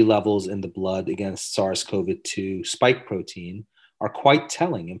IgG levels in the blood against SARS-CoV-2 spike protein are quite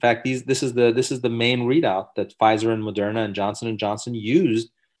telling. In fact, this is the main readout that Pfizer and Moderna and Johnson & Johnson used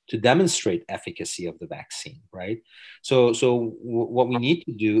to demonstrate efficacy of the vaccine, right? So what we need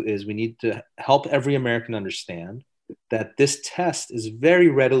to do is we need to help every American understand that this test is very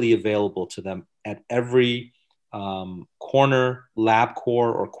readily available to them at every corner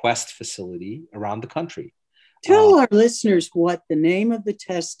LabCorp or Quest facility around the country. Tell our listeners what the name of the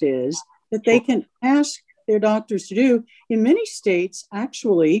test is that they can ask their doctors to do. In many states,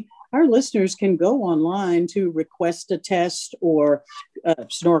 actually, our listeners can go online to request a test, or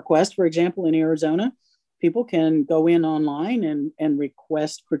SnorQuest, for example, in Arizona. People can go in online and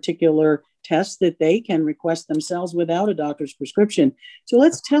request particular tests that they can request themselves without a doctor's prescription. So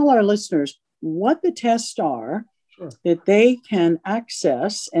let's tell our listeners what the tests are that they can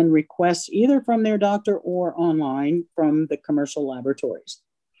access and request either from their doctor or online from the commercial laboratories.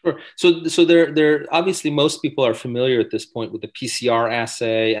 Sure. So there obviously most people are familiar at this point with the PCR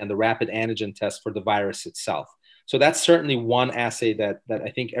assay and the rapid antigen test for the virus itself. So that's certainly one assay that I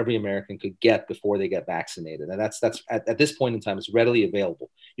think every American could get before they get vaccinated. And that's at this point in time, it's readily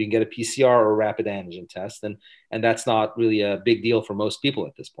available. You can get a PCR or a rapid antigen test, and that's not really a big deal for most people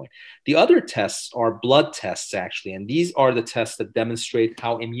at this point. The other tests are blood tests, actually, and these are the tests that demonstrate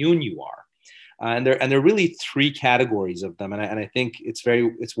how immune you are. And there are really three categories of them, and I think it's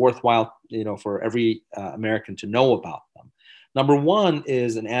worthwhile, for every American to know about them. Number one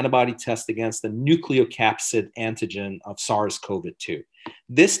is an antibody test against the nucleocapsid antigen of SARS-CoV-2.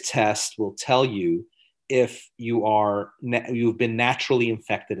 This test will tell you if you've been naturally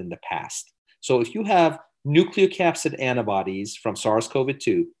infected in the past. So if you have nucleocapsid antibodies from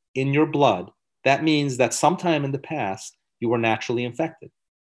SARS-CoV-2 in your blood, that means that sometime in the past you were naturally infected.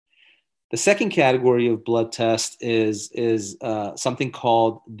 The second category of blood test is something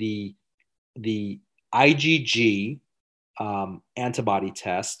called the IgG antibody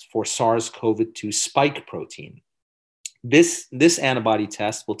test for SARS-CoV-2 spike protein. This antibody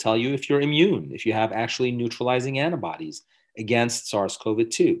test will tell you if you're immune, if you have actually neutralizing antibodies against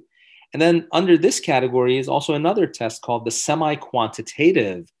SARS-CoV-2. And then under this category is also another test called the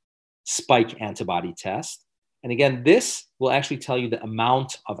semi-quantitative spike antibody test. And again, this will actually tell you the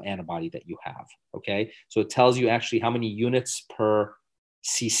amount of antibody that you have, okay? So it tells you actually how many units per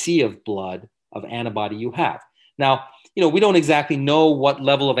cc of blood of antibody you have. Now, we don't exactly know what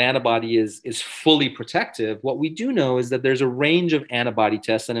level of antibody is fully protective. What we do know is that there's a range of antibody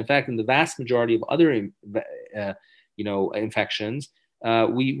tests. And in fact, in the vast majority of other, infections,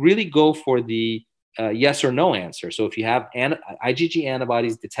 we really go for the yes or no answer. So if you have IgG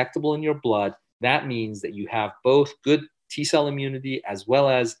antibodies detectable in your blood, that means that you have both good T cell immunity as well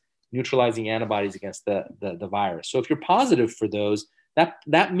as neutralizing antibodies against the virus. So if you're positive for those,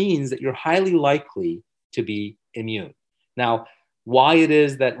 that means that you're highly likely to be immune. Now, why it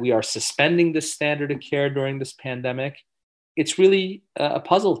is that we are suspending this standard of care during this pandemic, it's really a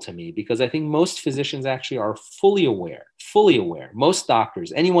puzzle to me, because I think most physicians actually are fully aware. Most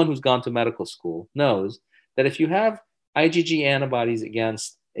doctors, anyone who's gone to medical school knows that if you have IgG antibodies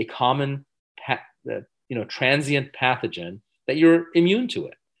against a common transient pathogen, that you're immune to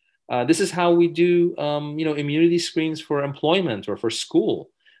it. This is how we do, immunity screens for employment or for school,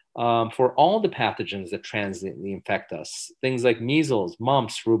 for all the pathogens that transiently infect us. Things like measles,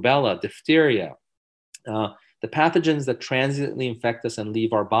 mumps, rubella, diphtheria, the pathogens that transiently infect us and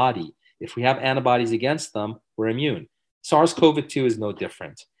leave our body. If we have antibodies against them, we're immune. SARS-CoV-2 is no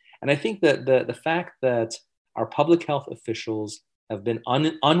different. And I think that the fact that our public health officials have been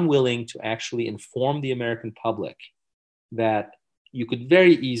unwilling to actually inform the American public that you could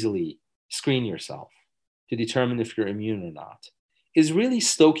very easily screen yourself to determine if you're immune or not is really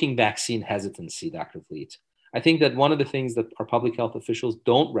stoking vaccine hesitancy, Dr. Vliet. I think that one of the things that our public health officials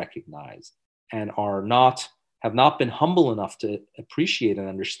don't recognize and have not been humble enough to appreciate and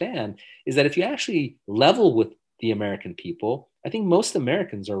understand is that if you actually level with the American people. I think most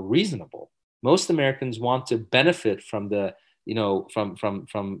Americans are reasonable. Most Americans want to benefit from the, from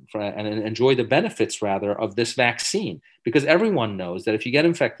and enjoy the benefits rather of this vaccine, because everyone knows that if you get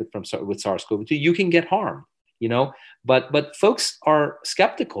infected with SARS-CoV-2, you can get harmed, but folks are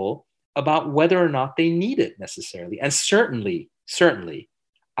skeptical about whether or not they need it necessarily. And certainly,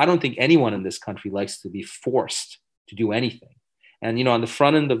 I don't think anyone in this country likes to be forced to do anything. And, on the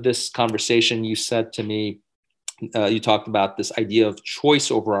front end of this conversation, you said to me, you talked about this idea of choice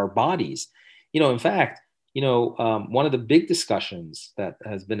over our bodies. In fact, one of the big discussions that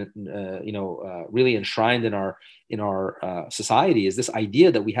has been, really enshrined in our society is this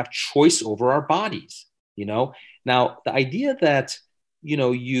idea that we have choice over our bodies. Now the idea that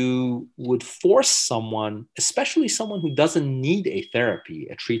you would force someone, especially someone who doesn't need a therapy,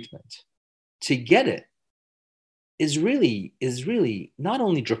 a treatment, to get it is really not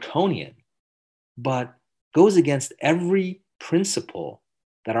only draconian, but goes against every principle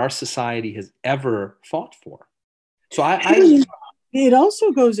that our society has ever fought for. So it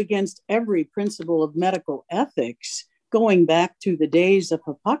also goes against every principle of medical ethics going back to the days of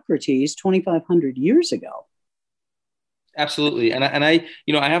Hippocrates 2,500 years ago. Absolutely. And I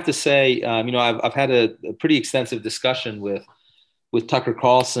have to say, I've had a pretty extensive discussion with Tucker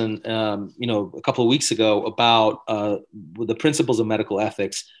Carlson, a couple of weeks ago about the principles of medical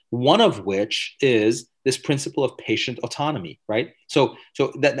ethics, one of which is this principle of patient autonomy, right? So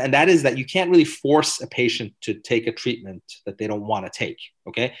that is that you can't really force a patient to take a treatment that they don't want to take,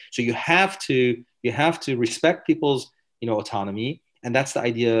 okay? So you have to respect people's, autonomy. And that's the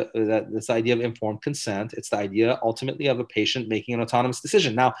idea that's the idea of informed consent. It's the idea ultimately of a patient making an autonomous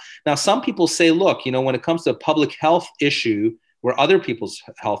decision. Now some people say, look, when it comes to a public health issue where other people's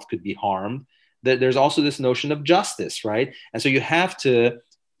health could be harmed, that there's also this notion of justice, right? And so you have to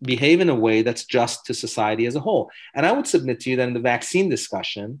behave in a way that's just to society as a whole. And I would submit to you that in the vaccine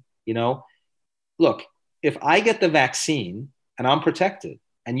discussion, look, if I get the vaccine and I'm protected,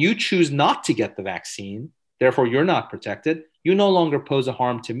 and you choose not to get the vaccine, therefore you're not protected, you no longer pose a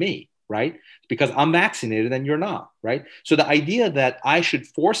harm to me, right? Because I'm vaccinated and you're not, right? So the idea that I should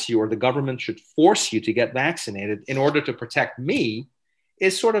force you or the government should force you to get vaccinated in order to protect me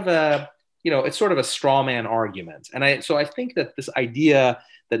is sort of it's sort of a straw man argument. And I think that this idea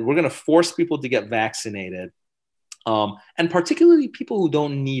that we're going to force people to get vaccinated, and particularly people who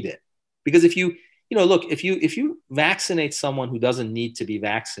don't need it, because if you vaccinate someone who doesn't need to be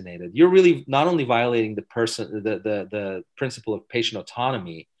vaccinated, you're really not only violating the principle of patient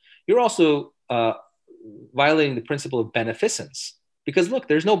autonomy, you're also violating the principle of beneficence. Because look,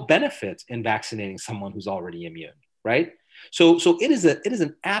 there's no benefit in vaccinating someone who's already immune, right? So it is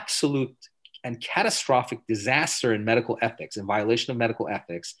an absolute and catastrophic disaster in medical ethics, in violation of medical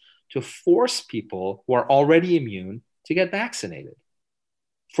ethics, to force people who are already immune to get vaccinated.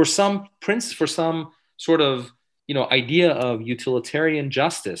 For some sort of idea of utilitarian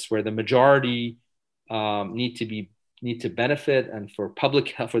justice, where the majority need to benefit, and for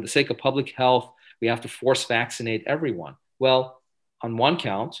the sake of public health, we have to force vaccinate everyone. Well, on one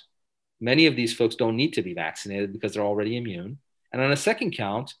count, many of these folks don't need to be vaccinated because they're already immune, and on a second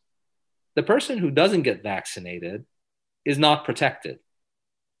count, the person who doesn't get vaccinated is not protected.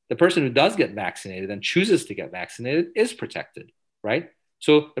 The person who does get vaccinated and chooses to get vaccinated is protected, right?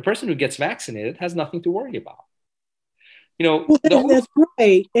 So the person who gets vaccinated has nothing to worry about. That's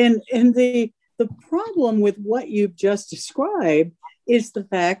right. And the problem with what you've just described is the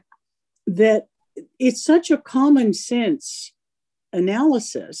fact that it's such a common sense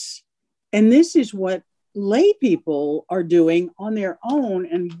analysis. And this is what lay people are doing on their own,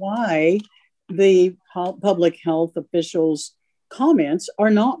 and why the public health officials' comments are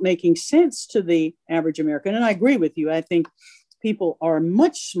not making sense to the average American. And I agree with you. I think people are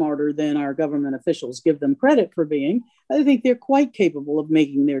much smarter than our government officials give them credit for being. I think they're quite capable of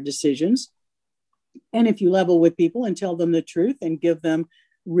making their decisions. And if you level with people and tell them the truth and give them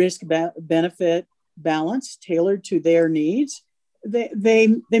risk benefit balance tailored to their needs,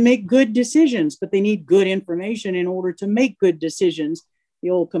 they make good decisions, but they need good information in order to make good decisions. The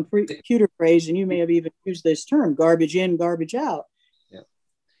old computer phrase, and you may have even used this term, garbage in, garbage out. Yeah.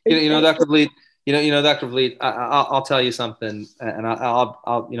 Dr. Vliet, Dr. Vliet, I'll tell you something, and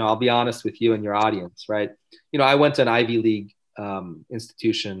I'll be honest with you and your audience, right? I went to an Ivy League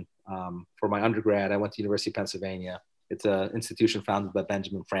institution for my undergrad. I went to University of Pennsylvania. It's an institution founded by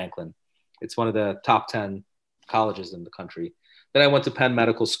Benjamin Franklin. It's one of the top 10 colleges in the country. Then I went to Penn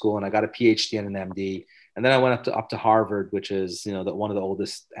Medical School and I got a PhD and an MD. And then I went up to Harvard, which is, one of the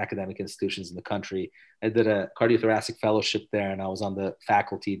oldest academic institutions in the country. I did a cardiothoracic fellowship there, and I was on the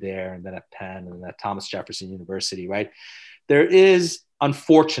faculty there, and then at Penn and at Thomas Jefferson University, right? There is,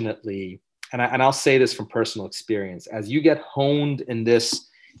 unfortunately, and I'll say this from personal experience, as you get honed in this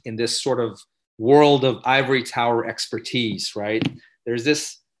sort of world of ivory tower expertise, right? There's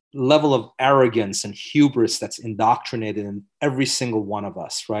this level of arrogance and hubris that's indoctrinated in every single one of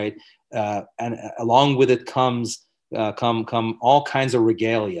us, right? And along with it come all kinds of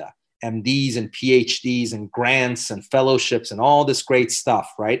regalia, MDs and PhDs and grants and fellowships and all this great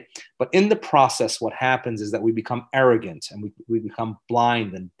stuff, right? But in the process, what happens is that we become arrogant and we become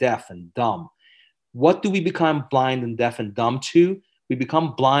blind and deaf and dumb. What do we become blind and deaf and dumb to? We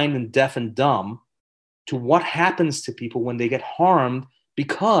become blind and deaf and dumb to what happens to people when they get harmed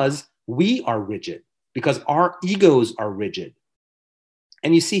because we are rigid, because our egos are rigid.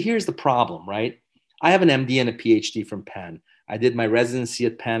 And you see, here's the problem, right? I have an MD and a PhD from Penn. I did my residency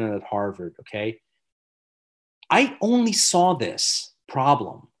at Penn and at Harvard, okay? I only saw this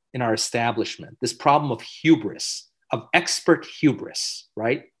problem in our establishment, this problem of hubris, of expert hubris,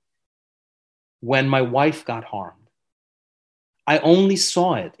 right? When my wife got harmed. I only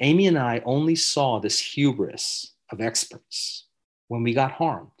saw it. Amy and I only saw this hubris of experts when we got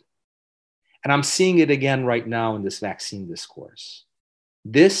harmed. And I'm seeing it again right now in this vaccine discourse.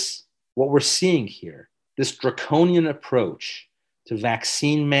 What we're seeing here, this draconian approach to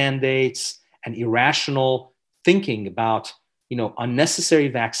vaccine mandates and irrational thinking about, unnecessary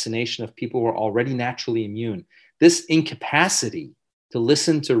vaccination of people who are already naturally immune, this incapacity to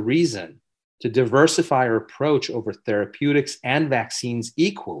listen to reason, to diversify our approach over therapeutics and vaccines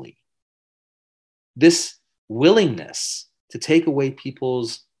equally, this willingness to take away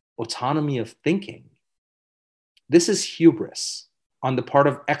people's autonomy of thinking, this is hubris on the part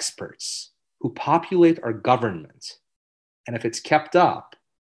of experts who populate our government. And if it's kept up,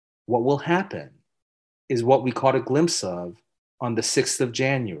 what will happen is what we caught a glimpse of on the 6th of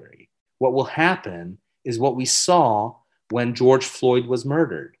January. What will happen is what we saw when George Floyd was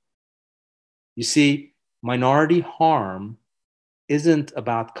murdered. You see, minority harm isn't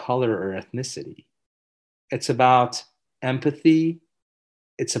about color or ethnicity. It's about empathy.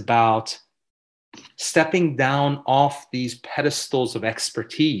 It's about stepping down off these pedestals of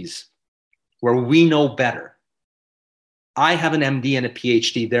expertise where we know better. I have an MD and a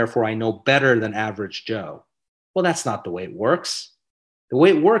PhD, therefore I know better than average Joe. Well, that's not the way it works. The way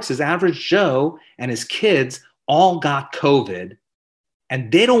it works is average Joe and his kids all got COVID,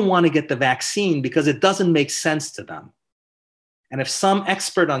 and they don't want to get the vaccine because it doesn't make sense to them. And if some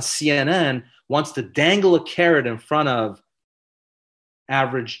expert on CNN wants to dangle a carrot in front of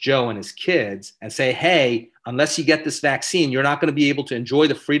average Joe and his kids and say, hey, unless you get this vaccine, you're not going to be able to enjoy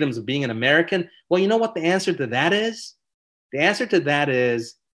the freedoms of being an American. Well, you know what the answer to that is? The answer to that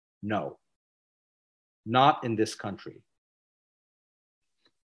is no, not in this country.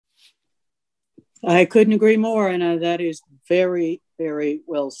 I couldn't agree more. And that is very, very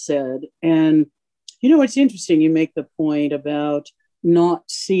well said. And, it's interesting. You make the point about not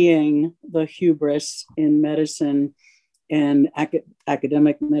seeing the hubris in medicine and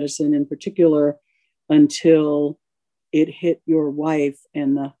academic medicine in particular until it hit your wife,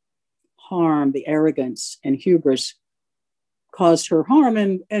 and the harm, the arrogance and hubris caused her harm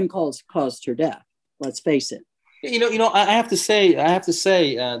and caused her death. Let's face it. I have to say,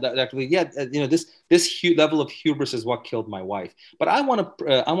 Dr. Lee, this level of hubris is what killed my wife. But I want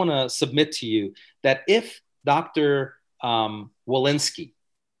to submit to you that if Dr. Walensky,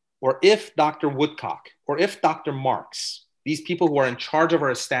 or if Dr. Woodcock, or if Dr. Marks, these people who are in charge of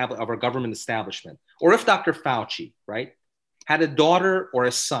our government establishment, or if Dr. Fauci, right, had a daughter or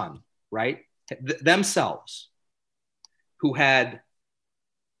a son, right, themselves, who had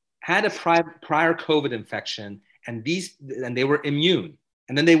a prior COVID infection, and they were immune,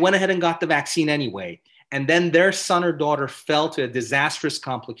 and then they went ahead and got the vaccine anyway, and then their son or daughter fell to a disastrous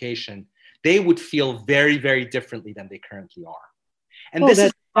complication, they would feel very, very differently than they currently are. And this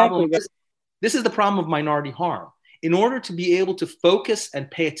is the problem of minority harm. In order to be able to focus and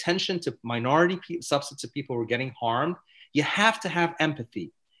pay attention to minority subsets of people who are getting harmed, you have to have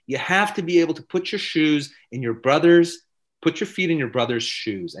empathy. You have to be able to put your feet in your brother's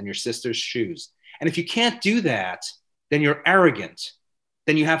shoes and your sister's shoes. And if you can't do that, then you're arrogant.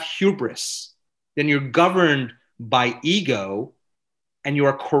 Then you have hubris. Then you're governed by ego, and you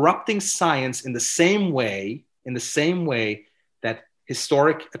are corrupting science in the same way that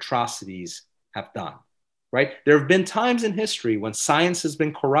historic atrocities have done, right? There have been times in history when science has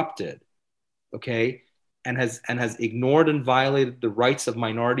been corrupted, okay, and has ignored and violated the rights of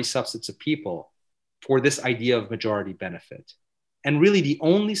minority subsets of people. for this idea of majority benefit. And really, the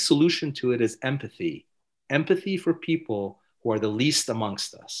only solution to it is empathy. Empathy for people who are the least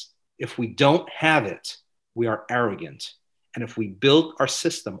amongst us. If we don't have it, we are arrogant. And if we build our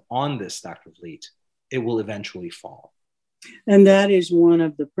system on this, Dr. Vliet, it will eventually fall. And that is one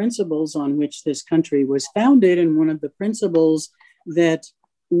of the principles on which this country was founded, and one of the principles that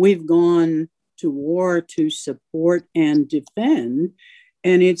we've gone to war to support and defend.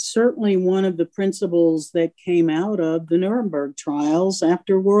 And it's certainly one of the principles that came out of the Nuremberg trials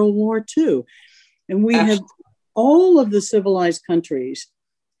after World War II. And we have, all of the civilized countries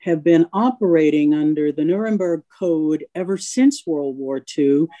have been operating under the Nuremberg Code ever since World War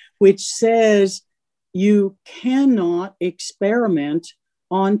II, which says you cannot experiment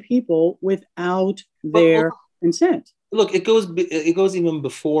on people without their consent. Look, it goes even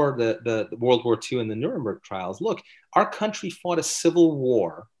before the World War II and the Nuremberg trials. Look, our country fought a civil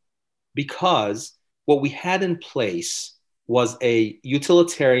war because what we had in place was a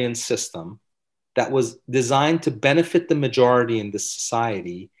utilitarian system that was designed to benefit the majority in this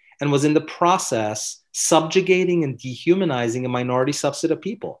society and was in the process subjugating and dehumanizing a minority subset of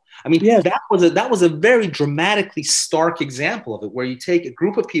people. I mean, yes. that was a very dramatically stark example of it, where you take a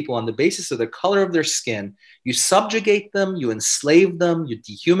group of people on the basis of the color of their skin, you subjugate them, you enslave them, you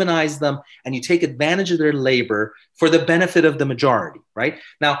dehumanize them, and you take advantage of their labor for the benefit of the majority, right?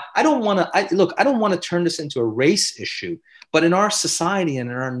 Now, I don't want to turn this into a race issue, but in our society and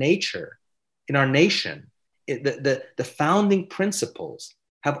in our nature, in our nation, the founding principles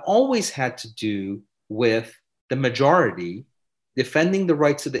have always had to do with the majority defending the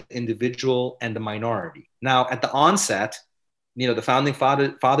rights of the individual and the minority. Now, at the onset, the founding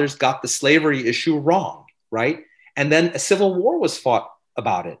fathers got the slavery issue wrong, right? And then a civil war was fought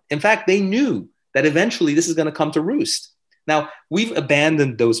about it. In fact, they knew that eventually this is going to come to roost. Now, we've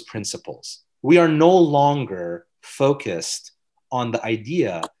abandoned those principles. We are no longer focused on the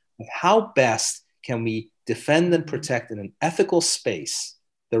idea of how best can we defend and protect in an ethical space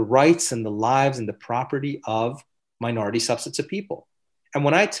the rights and the lives and the property of minority subsets of people. And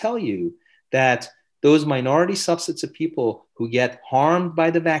when I tell you that those minority subsets of people who get harmed by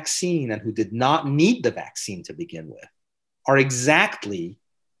the vaccine and who did not need the vaccine to begin with are exactly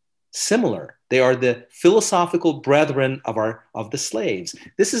similar. They are the philosophical brethren of the slaves.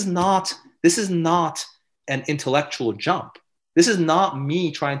 This is not an intellectual jump. This is not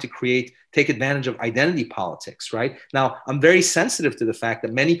me trying to take advantage of identity politics, right? Now, I'm very sensitive to the fact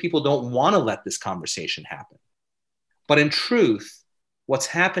that many people don't want to let this conversation happen. But in truth, what's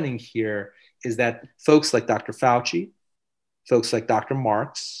happening here is that folks like Dr. Fauci, folks like Dr.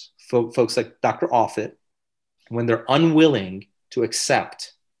 Marks, folks like Dr. Offit, when they're unwilling to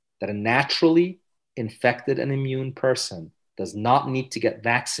accept that a naturally infected and immune person does not need to get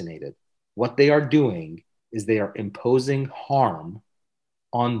vaccinated, what they are doing is they are imposing harm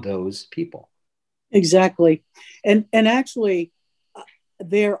on those people. Exactly. And actually,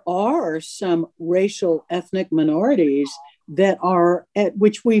 there are some racial ethnic minorities that are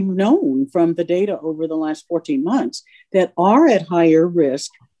which we've known from the data over the last 14 months, that are at higher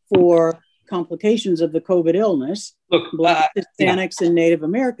risk for complications of the COVID illness. Look, Hispanics and Native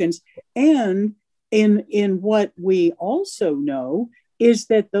Americans. And in what we also know is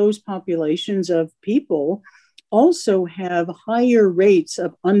that those populations of people also have higher rates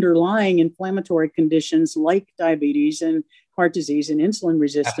of underlying inflammatory conditions like diabetes and heart disease and insulin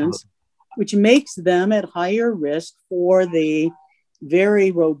resistance, which makes them at higher risk for the very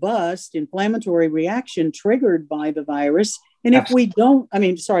robust inflammatory reaction triggered by the virus. And if we don't, by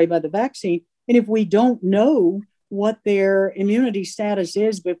the vaccine, and if we don't know what their immunity status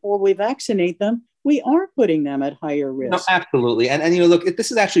is before we vaccinate them, we are putting them at higher risk. No, absolutely. And look, this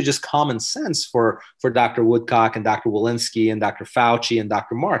is actually just common sense for Dr. Woodcock and Dr. Walensky and Dr. Fauci and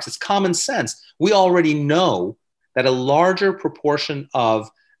Dr. Marks. It's common sense. We already know that a larger proportion of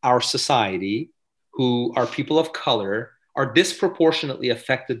our society who are people of color are disproportionately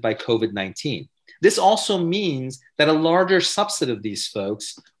affected by COVID-19. This also means that a larger subset of these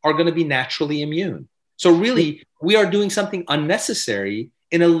folks are going to be naturally immune. So really, we are doing something unnecessary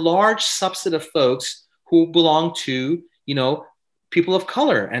in a large subset of folks who belong to, people of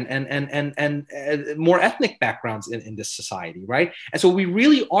color and more ethnic backgrounds in this society, right? And so we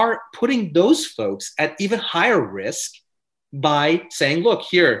really are putting those folks at even higher risk by saying, look,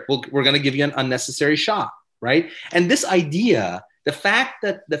 here, we're going to give you an unnecessary shot, right? And this idea, the fact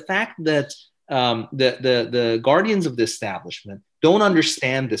that the guardians of the establishment don't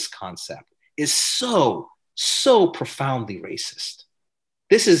understand this concept is so profoundly racist.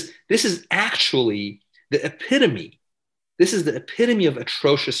 This is actually the epitome This is the epitome of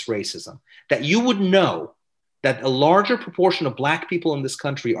atrocious racism, that you would know that a larger proportion of Black people in this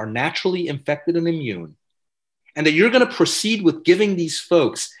country are naturally infected and immune, and that you're going to proceed with giving these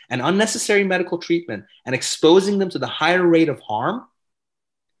folks an unnecessary medical treatment and exposing them to the higher rate of harm.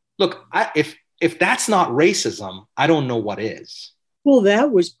 Look, if that's not racism, I don't know what is. Well, that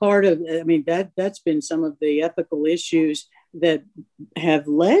was part of, I mean, that's been some of the ethical issues that have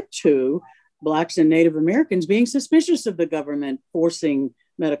led to Blacks and Native Americans being suspicious of the government forcing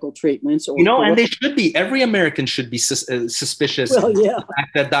medical treatments. Or, and they should be. Every American should be suspicious of the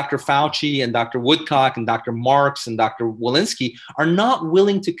fact that Dr. Fauci and Dr. Woodcock and Dr. Marks and Dr. Walensky are not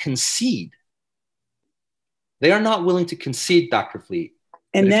willing to concede. They are not willing to concede, Dr. Fleet.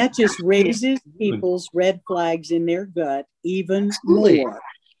 And that just raises people's red flags in their gut even more.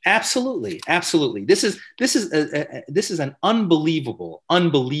 Absolutely. This is an unbelievable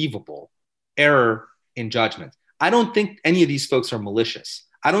error in judgment. I don't think any of these folks are malicious.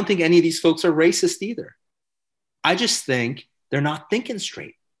 I don't think any of these folks are racist either. I just think they're not thinking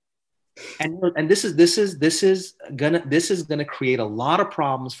straight. And this is gonna create a lot of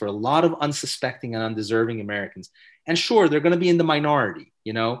problems for a lot of unsuspecting and undeserving Americans. And sure, they're going to be in the minority.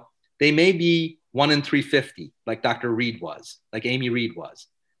 They may be 1 in 350, like Dr. Reed was, like Amy Reed was.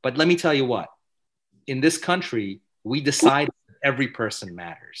 But let me tell you what, in this country, we decide every person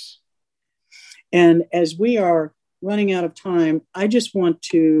matters. And as we are running out of time, I just want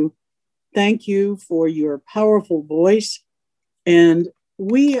to thank you for your powerful voice. And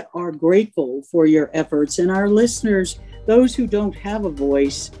we are grateful for your efforts. And our listeners, those who don't have a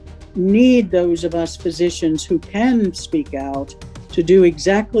voice, need those of us physicians who can speak out to do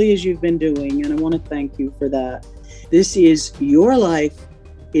exactly as you've been doing. And I want to thank you for that. This is your life.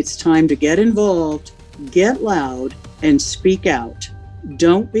 It's time to get involved, get loud, and speak out.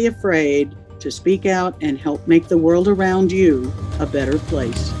 Don't be afraid to speak out and help make the world around you a better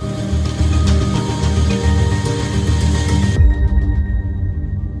place.